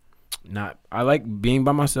I like being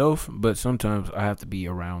by myself, but sometimes I have to be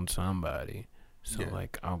around somebody. So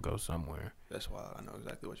like I'll go somewhere. That's why I know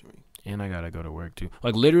exactly what you mean. And I gotta go to work too.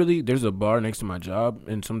 Like literally, there's a bar next to my job,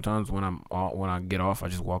 and sometimes when I get off, I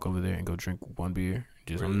just walk over there and go drink one beer.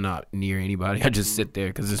 Just really? I'm not near anybody. I just sit there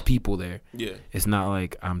because there's people there. Yeah. It's not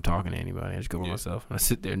like I'm talking to anybody. I just go by myself. And I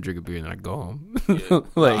sit there and drink a beer, and then I go home. Yeah.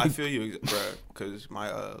 Like I feel you, bro. Because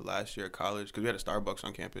my last year of college, because we had a Starbucks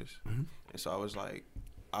on campus, and so I was like,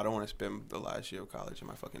 I don't want to spend the last year of college in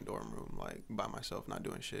my fucking dorm room like by myself, not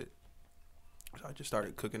doing shit. So I just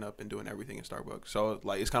started cooking up and doing everything in Starbucks. So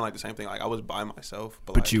like it's kind of like the same thing. Like I was by myself,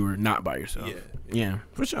 but like, you were not by yourself. Yeah,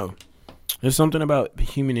 for sure. There's something about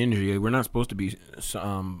human energy. We're not supposed to be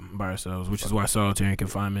by ourselves, which is why solitary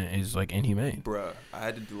confinement is like inhumane. Bruh, I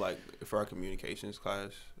had to do like for our communications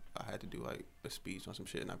class, I had to do like a speech on some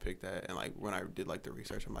shit, and I picked that. And like when I did like the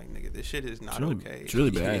research, I'm like, nigga, this shit is not okay. It's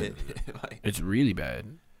really bad. Like, it's really bad.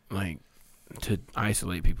 Like to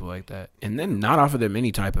isolate people like that, and then not offer them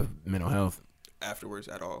any type of mental health afterwards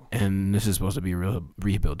at all. And this is supposed to be a real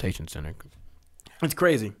rehabilitation center. It's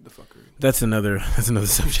crazy. The fuckery. That's another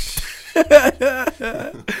subject.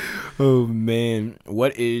 Oh man,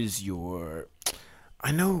 what is your?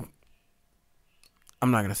 I know.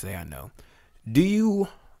 I'm not gonna say I know. Do you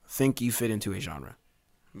think you fit into a genre?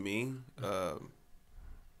 Me?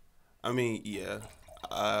 I mean, yeah.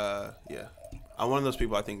 Yeah. I'm one of those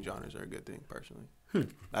people. I think genres are a good thing, personally.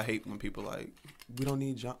 I hate when people like we don't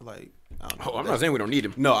need like. I don't know, I'm not saying we don't need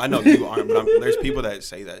them. No, I know you aren't, but there's people that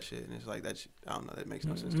say that shit, and it's like that's I don't know. That makes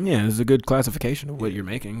no sense. To me. Yeah, it's a good classification of what you're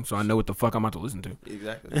making, so I know what the fuck I'm about to listen to.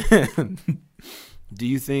 Exactly. Do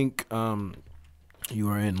you think you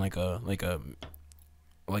are in like the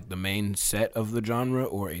main set of the genre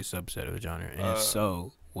or a subset of the genre? And if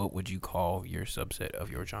so, what would you call your subset of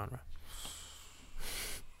your genre?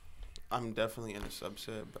 I'm definitely in a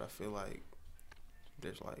subset, but I feel like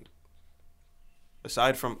there's like,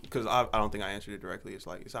 aside from, because I don't think I answered it directly, it's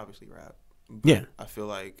like, it's obviously rap. But I feel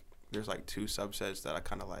like there's like two subsets that I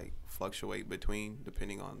kind of like fluctuate between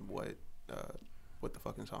depending on what the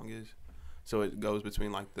fucking song is. So it goes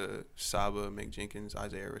between like the Saba, Mick Jenkins,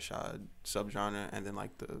 Isaiah Rashad subgenre, and then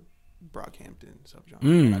like the Brockhampton subgenre.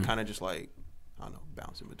 And I kind of just like, I don't know,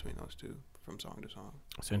 bouncing between those two from song to song.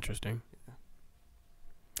 It's interesting. Yeah.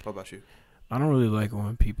 What about you? I don't really like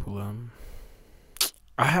when people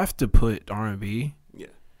I have to put R&B. Yeah.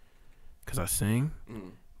 Cause I sing,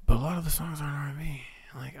 but a lot of the songs aren't R&B.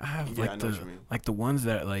 Like I have like the ones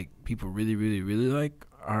that like people really, really, really like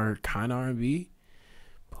are kind of R&B,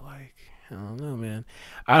 but like I don't know, man.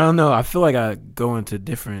 I don't know. I feel like I go into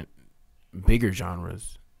different, bigger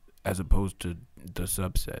genres as opposed to the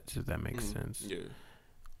subsets. If that makes sense. Yeah.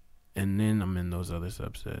 And then I'm in those other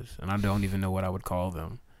subsets, and I don't even know what I would call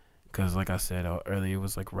them. Because, like I said earlier, it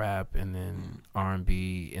was like rap and then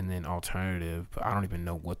R&B and then alternative. But I don't even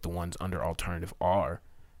know what the ones under alternative are.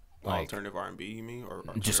 Like, alternative R&B, you mean? Or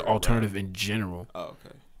just alternative in general. Oh,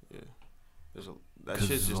 okay. Yeah. That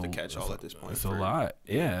shit's just a catch-all at this point. It's a lot.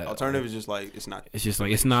 Yeah. Alternative is just like, it's not. It's just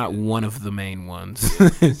like, it's not one of the main ones.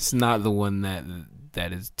 It's not the one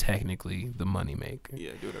that is technically the money maker.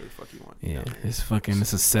 Yeah, do whatever the fuck you want. Yeah.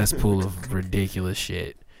 It's a cesspool of ridiculous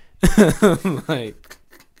shit. Like.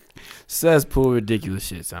 Cesspool ridiculous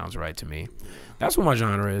shit sounds right to me. That's what my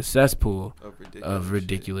genre is. Cesspool of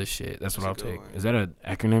ridiculous shit. That's what I'll take. Is that an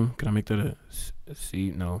acronym? Can I make that a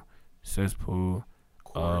C? No. Cesspool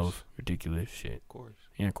of ridiculous shit. Chorus.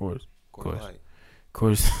 Yeah, chorus. Chorus light.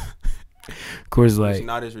 Chorus. Chorus light. It's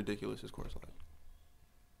not as ridiculous as chorus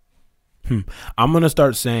light. I'm gonna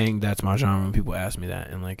start saying that's my genre when people ask me that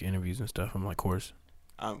in like interviews and stuff. I'm like chorus.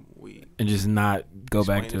 I'm weak. And just not go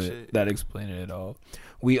Explain back to it. shit. Not explain it at all.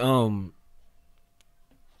 We Damn,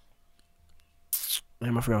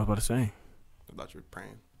 I forgot what I was about to say. I thought you were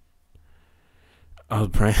praying. I was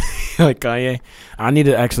praying like Kanye. I need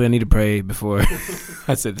to pray before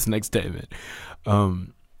I said this next statement.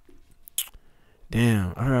 Damn, I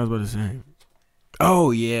forgot what I was about to say.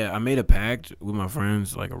 Oh yeah, I made a pact with my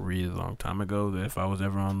friends like a really long time ago that if I was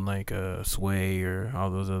ever on like a Sway or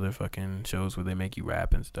all those other fucking shows where they make you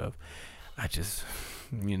rap and stuff, I just,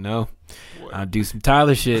 I'd do some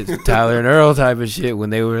Tyler shit, some Tyler and Earl type of shit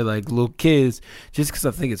when they were like little kids, just because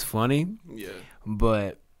I think it's funny. Yeah.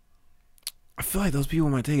 But I feel like those people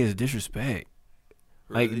might take it as disrespect.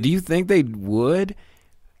 Really? Like, do you think they would?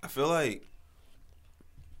 I feel like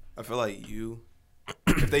you,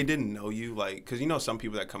 if they didn't know you, like, because some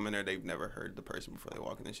people that come in there, they've never heard the person before they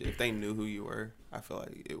walk in and shit. If they knew who you were, I feel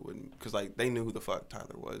like it wouldn't, because like they knew who the fuck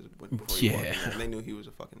Tyler was before you walked in there. They knew he was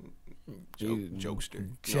a fucking jokester,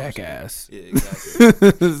 jackass. Yeah,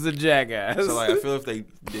 exactly. This is a jackass. So like, I feel if they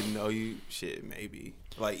didn't know you, shit, maybe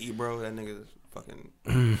like Ebro, that nigga's fucking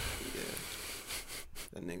yeah,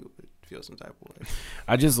 that nigga would feel some type of way.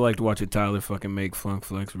 I just liked watching Tyler fucking make Funk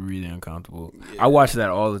Flex really uncomfortable. Yeah. I watch that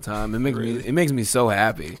all the time. It makes me so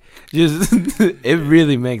happy. Just it Yeah.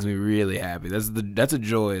 really makes me really happy. That's a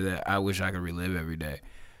joy that I wish I could relive every day.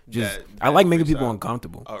 I like making people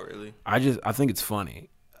uncomfortable. Oh really? I think it's funny.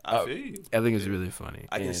 I feel you. I think it's really funny.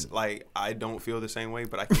 I can I don't feel the same way,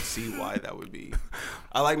 but I can see why that would be.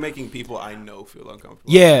 I like making people I know feel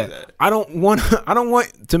uncomfortable. Yeah, I don't want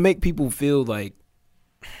to make people feel like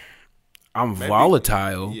I'm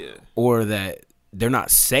volatile, or that they're not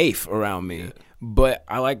safe around me. Yeah. But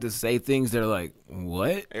I like to say things that are like,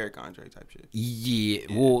 what? Eric Andre type shit. Yeah.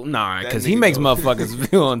 Well, nah, because he makes motherfuckers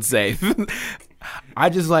feel unsafe. I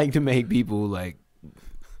just like to make people like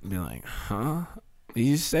be like, huh? Did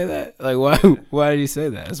you say that? Like, why did you say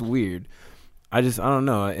that? That's weird. I don't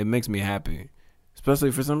know. It makes me happy.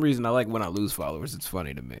 Especially for some reason, I like when I lose followers. It's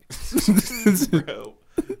funny to me. Bro,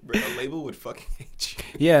 a label would fucking hate you.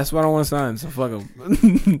 Yeah, that's why I don't want to sign. So fuck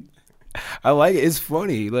them. I like it. It's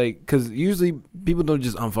funny. Like, because usually people don't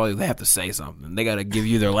just unfollow you. They have to say something. They got to give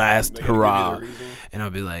you their last hurrah. And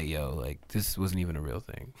I'll be like, yo, like, this wasn't even a real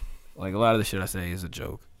thing. Like, a lot of the shit I say is a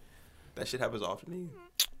joke. That shit happens often to you?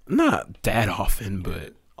 Not that often,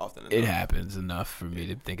 but often enough. It happens enough for me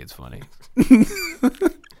to think it's funny.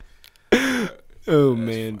 Oh,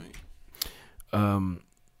 man. Funny.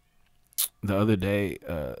 The other day,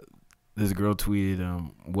 this girl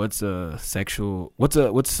tweeted, what's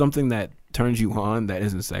something that turns you on that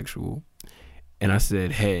isn't sexual? And I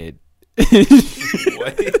said, head.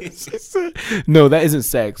 What? No, that isn't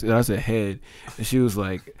sex. And I said, head. And she was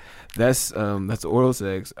like, that's oral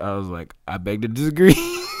sex. I was like, I beg to disagree.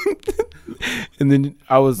 And then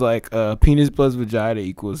I was like, penis plus vagina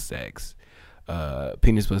equals sex.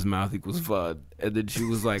 Penis plus mouth equals fun. And then she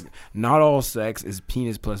was like, not all sex is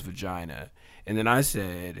penis plus vagina. And then I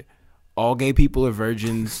said, all gay people are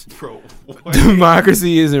virgins. Bro, what?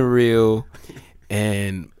 Democracy isn't real.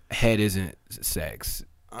 And head isn't sex.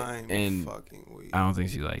 I'm And fucking weak. I don't think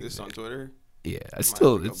she liked This it. on Twitter? Yeah, Might it's have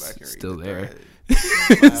still to go back and read still the there.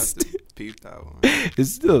 thread. Might have to peep that one.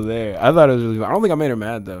 It's still there. I thought it was really fun. I don't think I made her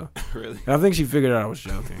mad though. Really? I think she figured out I was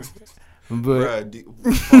joking. But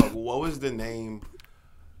Bruh, fuck, what was the name?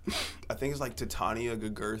 I think it's like Titania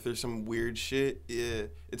Gagurth or some weird shit. Yeah,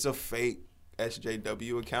 it's a fake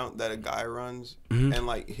SJW account that a guy runs, and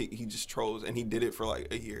like he just trolls, and he did it for like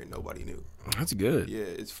a year and nobody knew. that's good. Yeah,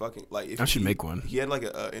 it's fucking like. If I should make one. He had like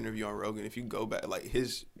a interview on Rogan. If you go back, like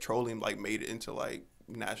his trolling like made it into like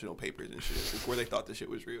national papers and shit before they thought the shit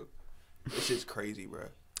was real. This shit's crazy, bro.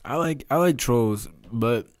 I like trolls,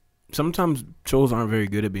 but sometimes trolls aren't very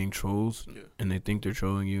good at being trolls, and they think they're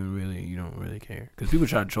trolling you, and really you don't really care. Because people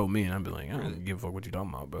try to troll me, and I'd be like, I don't give a fuck what you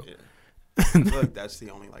talking about, bro. Yeah. I feel like that's the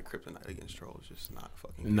only like kryptonite against trolls, just not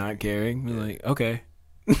fucking Not caring. Yeah. Like, okay.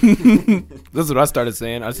 That's what I started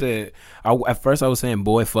saying. I said, at first I was saying,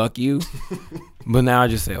 boy, fuck you. But now I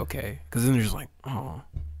just say, okay. Because then they're just like, oh.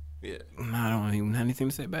 Yeah. Nah, I don't even have anything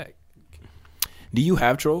to say back. Do you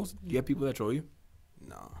have trolls? Do you have people that troll you?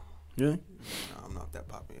 No. Really? No, I'm not that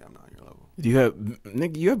popular. I'm not on your level. Do you have,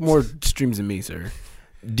 Nick, you have more streams than me, sir.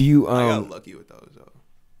 Do you, I got lucky with those, though.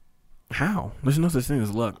 how? There's no such thing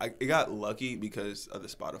as luck. I got lucky because of the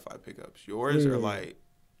Spotify pickups. Yours are like,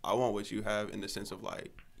 I want what you have in the sense of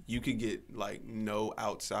like, you could get like no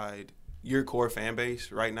outside. Your core fan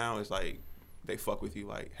base right now is like, they fuck with you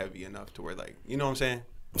like heavy enough to where like, you know what I'm saying?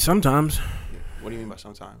 Sometimes. Yeah. What do you mean by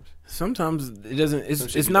sometimes? Sometimes it doesn't. Some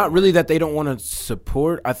shit It's you not don't really like. that they don't want to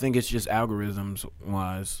support. I think it's just algorithms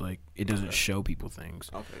wise. Like it doesn't show people things.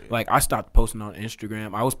 Okay. Yeah. Like I stopped posting on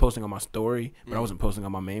Instagram. I was posting on my story, but I wasn't posting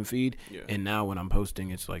on my main feed. Yeah. And now when I'm posting,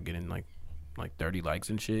 it's like getting like 30 likes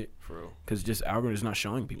and shit. For real. Because just algorithms not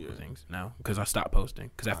showing people things now. Because I stopped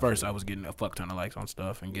posting. Because at first I was getting a fuck ton of likes on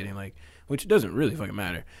stuff and getting like, which doesn't really fucking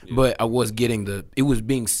matter. Yeah. But I was getting it was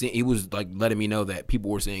being seen. It was like letting me know that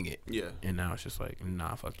people were seeing it. Yeah. And now it's just like,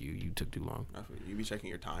 nah, fuck you. You took too long. I feel you be checking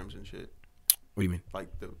your times and shit. What do you mean?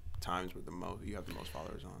 Like the times with the most, you have the most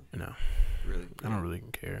followers on. No, Really? I don't really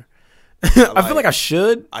care. I feel like I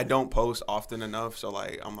should. I don't post often enough, so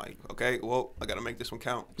like I'm like, okay, well, I gotta make this one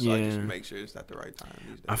count. So I just Yeah. make sure it's at the right time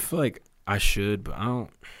these days. I feel like I should, but I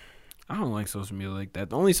don't like social media like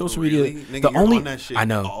that. The only social Really? media, Nigga, the you're only on that shit I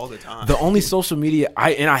know, all the time. the only social media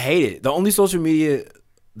I hate it. The only social media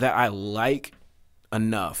that I like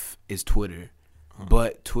enough is Twitter.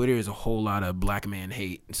 But Twitter is a whole lot of black man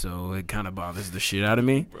hate, so it kind of bothers the shit out of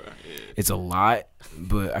me. Bruh, yeah. It's a lot,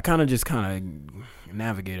 but I kind of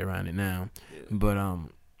navigate around it now. Yeah. But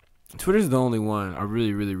Twitter's the only one I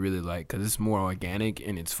really, really, really like because it's more organic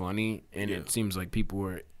and it's funny, and Yeah. it seems like people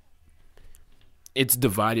are. It's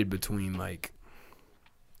divided between like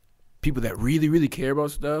people that really, really care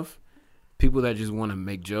about stuff, people that just want to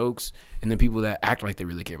make jokes, and then people that act like they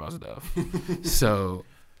really care about stuff. So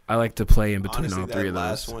I like to play in between Honestly, all three that of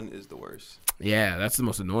last those. one is the worst. Yeah, that's the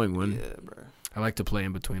most annoying one. Yeah, bro. I like to play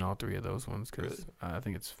in between all three of those ones because Really? I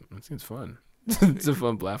think it's fun. It's a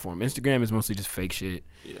fun platform. Instagram is mostly just fake shit.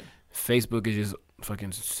 Yeah. Facebook is just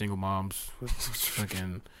fucking single moms with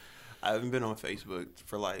fucking. I haven't been on Facebook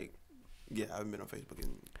for like, I haven't been on Facebook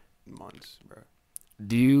in months, bro.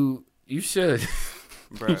 You should.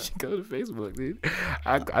 Bruh. You should go to Facebook, dude.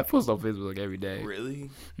 I post on Facebook like every day. Really?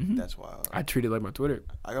 Mhm. That's wild. I treat it like my Twitter.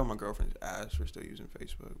 I got my girlfriend's ass for still using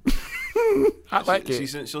Facebook. I like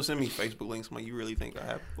it. She'll send me Facebook links. I'm like, you really think I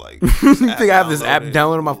have like? You think I have this app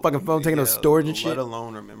downloaded on my fucking phone, taking up Yeah, storage and Let shit?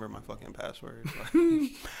 alone remember my fucking password.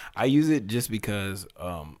 Like, I use it just because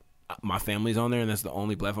my family's on there and that's the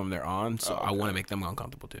only platform they're on, so Oh, I want okay. to make them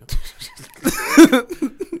uncomfortable too.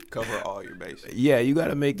 cover all your bases. Yeah, you got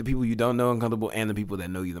to make the people you don't know uncomfortable and the people that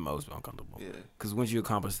know you the most uncomfortable. Yeah. Because once you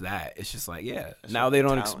accomplish that, it's just like, yeah. That's now like they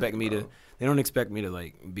don't talent, expect me bro. to. They don't expect me to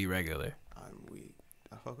like be regular. I'm weak.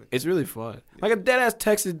 I fuck with It's really fun. Like a dead ass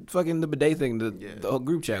texted fucking the bidet thing, the whole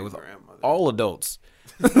group chat with grandmother. all adults.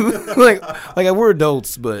 like we're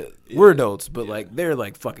adults, but like they're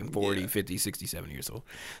like fucking 40, 50, 60, 70 years old.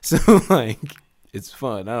 So like it's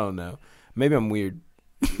fun. I don't know. Maybe I'm weird.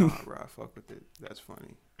 Nah, bro, I fuck with it. That's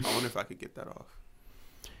funny. I wonder if I could get that off.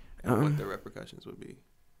 And what the repercussions would be.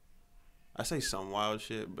 I say some wild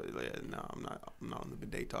shit, but yeah, no, I'm not on the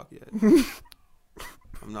bidet talk yet.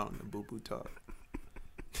 I'm not on the boo boo talk.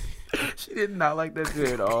 She did not like that shit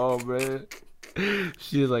at all, bro.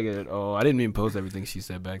 She didn't like it at all. I didn't even post everything she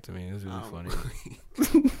said back to me. It was really funny.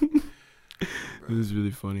 It was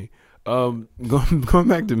really funny. Going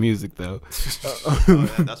back to music though.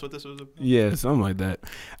 That's what this was about? Yeah, something like that.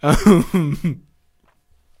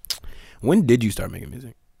 When did you start making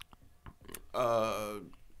music?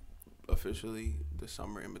 Officially the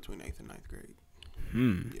summer in between 8th and 9th grade.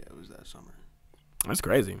 Yeah, it was that summer. That's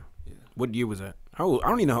crazy. Yeah. What year was that? How old? I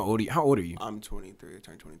don't even know how old. How old are you? I'm 23. I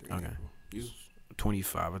turned 23. in Okay. April. You?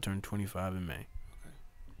 25. I turned 25 in May.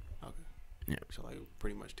 Okay. Yeah. So like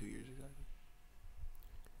pretty much 2 years exactly.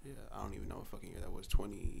 Yeah, I don't even know what fucking year that was.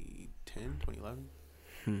 2010,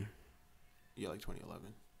 2011. Yeah, like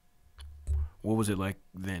 2011. What was it like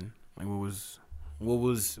then? Like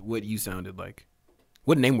what you sounded like?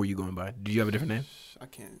 What name were you going by? Did you have a different name? I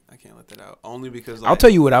can't let that out. Only because I'll tell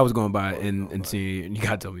you what I was going by What was you going and by? see. And you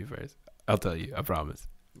gotta tell me first. I'll tell you. I promise.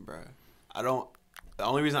 Bruh, I don't. The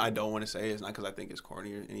only reason I don't want to say it is not because I think it's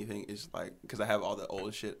corny or anything. It's like because I have all the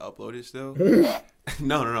old shit uploaded still.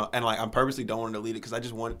 No. And like I purposely don't want to delete it because I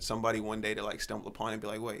just want somebody one day to like stumble upon it and be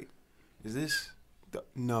like, wait, is this?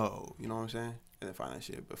 No, you know what I'm saying? And then find that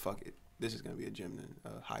shit. But fuck it. This is gonna be a gym then.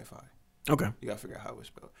 Hi-fi. Okay. You gotta figure out how it was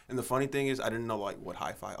spelled. And the funny thing is, I didn't know like what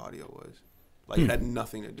hi-fi audio was. Like it had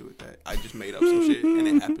nothing to do with that. I just made up some shit, and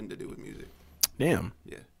it happened to do with music. Damn.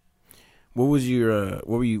 Yeah. What was your?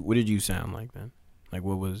 What did you sound like then? Like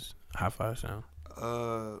what was hi-fi sound?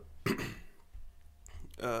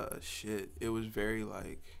 Shit. It was very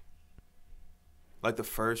like the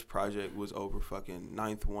first project was over fucking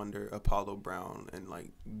Ninth Wonder, Apollo Brown, and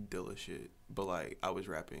like Dilla shit. But like I was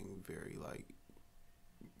rapping very like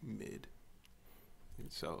mid.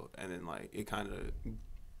 And so and then like it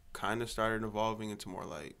kind of started evolving into more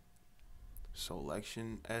like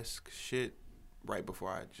Selection-esque shit right before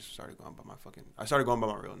I just started going by I started going by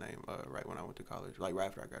my real name right when I went to college, like right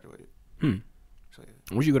after I graduated. So yeah.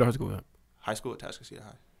 Where'd you go to high school at? High school at Tascasita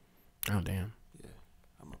High. Oh damn. Yeah,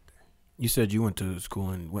 I'm up there. You said you went to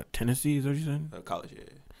school in what, Tennessee? Is that what you said? College,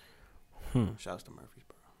 yeah. Shouts to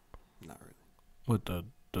Murfreesboro. Not really. What,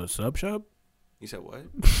 the sub shop? You said what?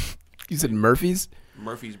 You said Murphy's?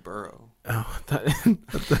 Murfreesboro. Oh, I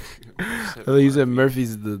thought you said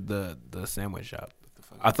Murphy's the sandwich shop.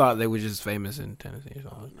 I thought they were just famous in Tennessee or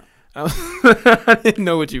something. No. I didn't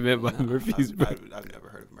know what you meant by Murphy's. I've never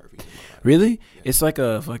heard of Murphy's in my life. Really? Yeah. It's like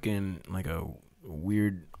a fucking like a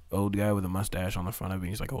weird old guy with a mustache on the front of it.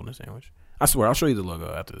 He's like holding a sandwich. I swear, I'll show you the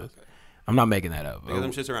logo after this. Okay. I'm not making that up. They got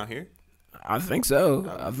them shits around here? I think so.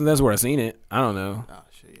 I think that's where I seen it. I don't know. Oh,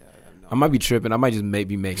 shit, yeah. I have no I might be tripping. I might just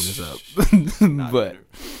be making this up. But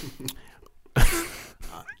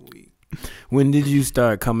weak. when did you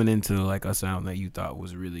start coming into like a sound that you thought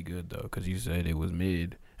was really good though? Because you said it was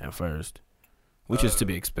mid at first, which is to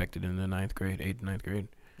be expected in the 8th, 9th grade.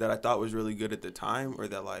 That I thought was really good at the time, or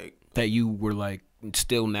that like That you were like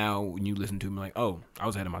still now when you listen to me like, oh, I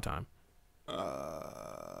was ahead of my time.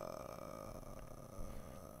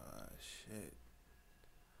 Shit.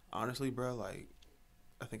 Honestly, bro, like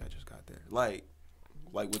I think I just got there. Like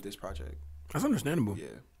with this project. That's understandable. Yeah.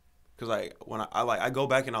 Cause like when I go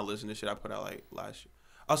back and I'll listen to shit I put out like last year.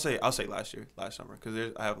 I'll say last summer.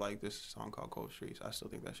 Cause I have like this song called Cold Streets. I still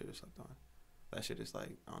think that shit is slept on. That shit is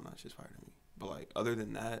like, I don't know, it's just fire to me. But like other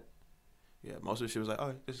than that, yeah, most of the shit was like,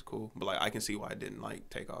 oh, this is cool. But like I can see why it didn't like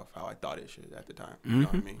take off how I thought it should at the time. You know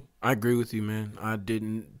what I mean? I agree with you, man. I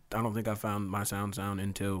don't think I found my sound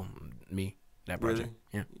until me. That project. Really?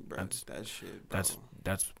 Yeah. Bro, that shit, bro.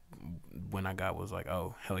 That's when I was like,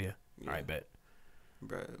 oh, hell yeah. All right, bet.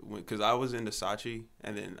 Bro, because I was into Sachi,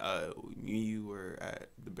 and then you were at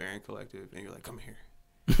the Baron Collective, and you're like, come here.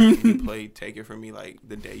 And you played Take It From Me, like,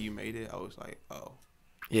 the day you made it. I was like, oh.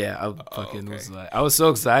 Yeah, I okay. was like, I was so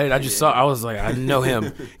excited. I just I was like, I know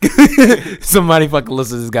him. Somebody fucking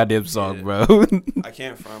listen to this goddamn song, bro. I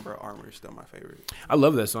can't front, bro. Armor is still my favorite. I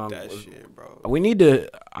love that song. That shit, bro.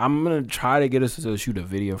 I'm going to try to get us to shoot a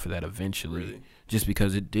video for that eventually. Really? Just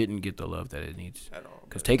because it didn't get the love that it needs. At all.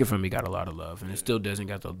 Because Take It From Me got a lot of love, and it still doesn't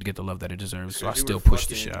get the love that it deserves. So I You still were push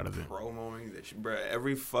the fucking shit out of it. Promoting this shit, bro.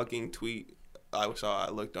 Every fucking tweet I saw,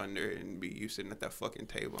 I looked under it and be you sitting at that fucking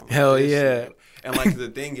table. I'm like, Hell this yeah. nigga. And like the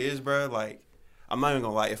thing is, bro, like I'm not even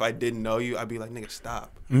gonna lie. If I didn't know you, I'd be like, nigga,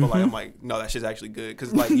 stop. But like I'm like, no, that shit's actually good.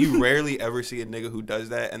 Because like you rarely ever see a nigga who does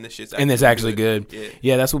that and the shit's actually And it's actually good.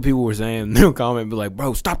 Yeah. That's what people were saying. They'll comment and be like,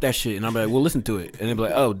 bro, stop that shit. And I'm like, well, listen to it. And they'll be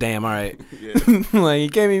like, oh, damn, all right. Yeah. Like, you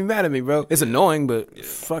can't be mad at me, bro. It's annoying, but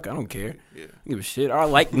fuck, I don't care. Yeah. I don't give a shit. I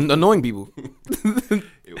like annoying people.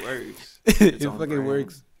 It works. It's It on fucking brand.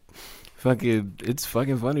 works. It's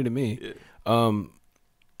fucking funny to me. Yeah.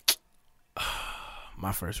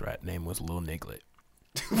 My first rap name was Lil Niglet.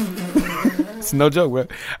 It's no joke, bro.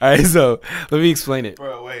 All right, so let me explain it.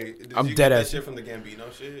 Bro, wait. Did I'm you dead get ass. that shit from the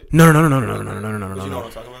Gambino shit? No. But you know No. what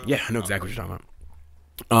I'm talking about? Yeah, I know exactly what you're talking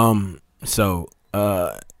about. So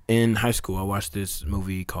in high school, I watched this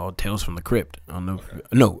movie called Tales from the Crypt.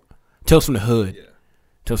 Tales from the Hood. Yeah.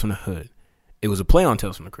 Tales from the Hood. It was a play on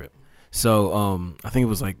Tales from the Crypt. So I think it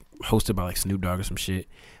was like hosted by like Snoop Dogg or some shit.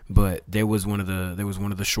 But there was one of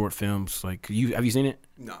the short films. Like, have you seen it?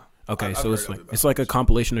 No. Okay, so it's like a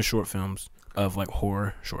compilation of short films of like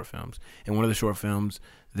horror short films. And one of the short films,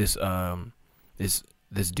 this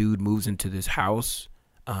dude moves into this house.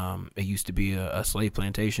 It used to be a slave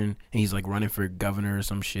plantation, and he's like running for governor or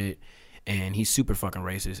some shit. And he's super fucking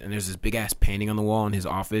racist. And there's this big ass painting on the wall in his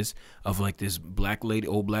office of like this old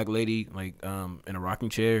black lady, like in a rocking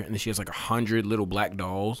chair, and then she has like 100 little black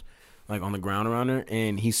dolls like on the ground around her,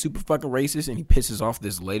 and he's super fucking racist, and he pisses off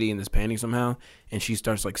this lady in this painting somehow, and she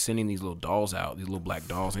starts like sending these little dolls out, these little black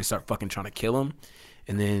dolls, and they start fucking trying to kill him.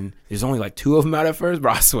 And then there's only like 2 of them out at first,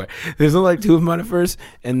 bro. I swear, there's only like 2 of them out at first.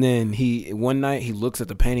 And then one night he looks at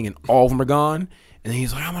the painting and all of them are gone. And then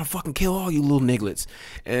he's like, I'm gonna fucking kill all you little nigglets.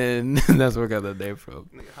 And that's where I got that name from.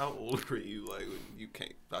 Nigga, how old were you like when you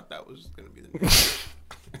thought that was gonna be the name?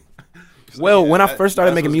 Well, when I first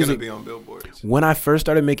started making music, be on billboards. When I first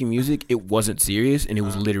started making music, it wasn't serious, and it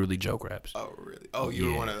was literally joke raps. Oh, really? Oh,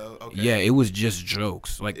 you were one of those? Okay. Yeah, it was just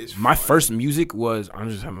jokes. Like, It's my funny. first music was, I'm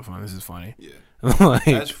just having fun. This is funny. Yeah. Like,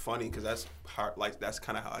 That's funny because that's hard. Like, that's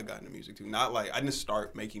kind of how I got into music too. Not like I didn't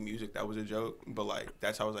start making music that was a joke, but like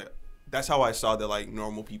that's how I was like. That's how I saw that like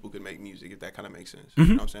normal people could make music, if that kind of makes sense. You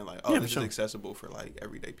know what I'm saying? Like, oh, Yeah, this for sure. is accessible for like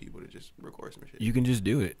everyday people to just record some shit. you can just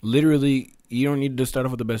do it. Literally, you don't need to start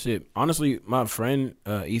off with the best shit. Honestly, my friend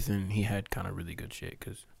Ethan, he had kind of really good shit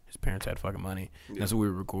because his parents had fucking money. Yeah. That's what we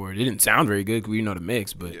would record. It didn't sound very good because we didn't know the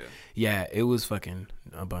mix, but Yeah. yeah, it was fucking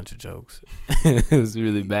a bunch of jokes. It was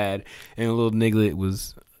really bad. And a little niglet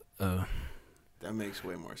was That makes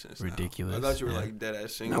way more sense. ridiculous. Now. I thought you were Yeah. like dead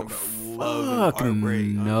ass singing No, about fuck love and heartbreak.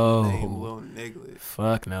 no. Name Lil Niglet.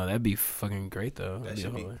 fuck no. That'd be fucking great though. That That'd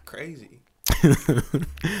should be be crazy.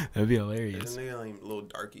 That'd be hilarious. There's a nigga named Lil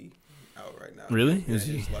Darky out right now. Really? Yeah, Is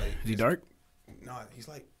he dark? No, he's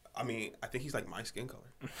like. I mean, I think he's like my skin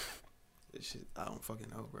color. This shit, I don't fucking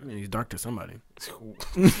know, bro. I mean, he's dark to somebody.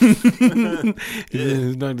 Yeah.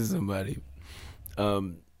 He's dark to somebody.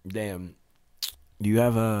 Damn. Do you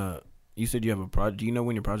have a? You said you have a project. Do you know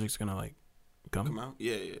when your project's gonna like Come out?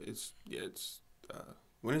 Yeah. It's.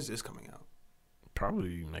 When is this coming out?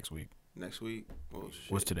 Probably next week. Next week. Well,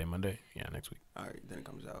 shit. What's today? Monday? Yeah, next week. All right, then it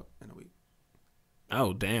comes out in a week.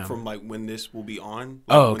 Oh damn. From like when this will be on.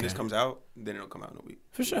 Like, Oh, When okay. this comes out, then it'll come out in a week.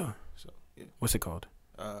 For sure. So yeah. What's it called?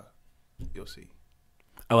 You'll see.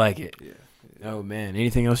 I like it. Yeah. Oh man.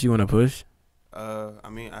 Anything else you want to push? I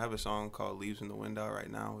mean, I have a song called "Leaves in the Window" right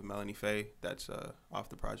now with Melanie Faye. That's off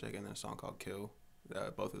the project, and then a song called "Kill."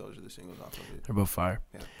 Both of those are the singles off of it. They're both fire.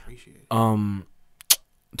 Yeah, appreciate it.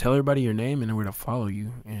 Tell everybody your name and where to follow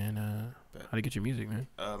you and Bet. how to get your music, man.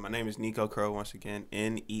 My name is Nico Crow. Once again,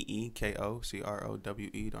 NeeKoCrow.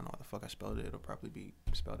 Don't know what the fuck I spelled it. It'll probably be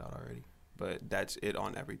spelled out already. But that's it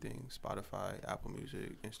on everything: Spotify, Apple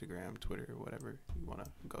Music, Instagram, Twitter, whatever you want to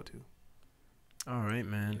go to. All right,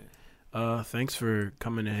 man. Yeah. Thanks for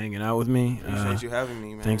coming and hanging out with me. Appreciate you having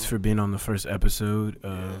me, man. Thanks for being on the first episode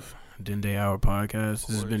of Den-Day Hour Podcast.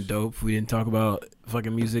 This has been dope. We didn't talk about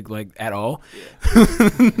fucking music like at all.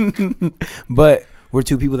 Yeah. But we're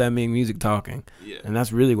two people that make music talking. Yeah. And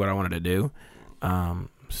that's really what I wanted to do. We're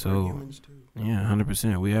So humans too. yeah,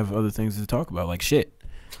 100%. We have other things to talk about, like shit.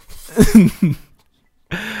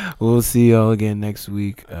 We'll see y'all again next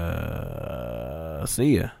week.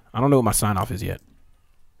 See ya. I don't know what my sign off is yet.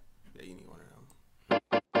 Yeah, you need one of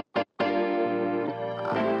them.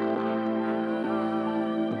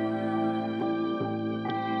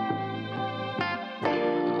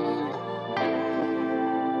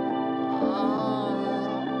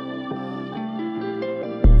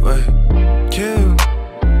 Wait, kill.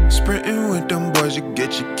 Sprinting with them boys, you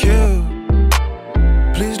get you killed.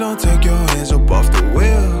 Please don't take your hands up off the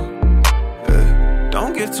wheel. Yeah.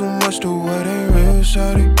 Don't give too much to what ain't real,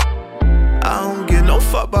 shawty. I don't give no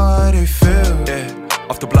fuck about how they feel. Yeah,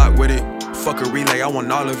 off the block with it. Fuck a relay, I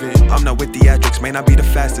want all of it. I'm not with theatrics, may not be the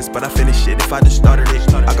fastest, but I finish it if I just started it.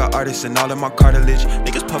 I got artists and all in my cartilage.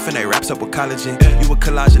 Niggas puffin' they raps up with collagen. You a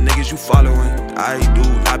collage of niggas you following. I do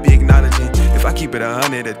not be acknowledging. If I keep it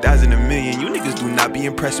 100, 1,000, 1,000,000, you niggas do not be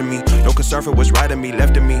impressing me. No concern for what's right of me,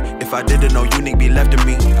 left of me. If I didn't know, you niggas be left of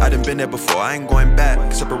me. I done been there before, I ain't going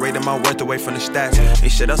back. Separating my worth away from the stats.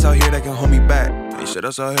 Ain't shit else out here that can hold me back. Ain't shit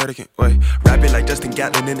else out here that can, wait. Rap it like Justin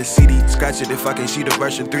Gatlin in the CD. Scratch it if I can see the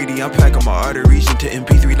version 3D. I'm packing my arteries into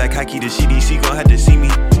MP3 like Haki. The CDC gon' have to see me.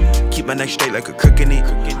 Keep my neck straight like a crook in it.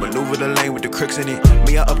 Maneuver the lane with the crooks in it.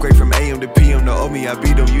 Me, I upgrade from AM to PM. To me, I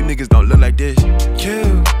beat them. You niggas don't look like this.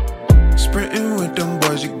 Kill. Sprinting with them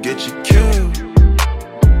boys, you get you killed.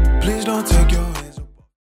 Please don't take your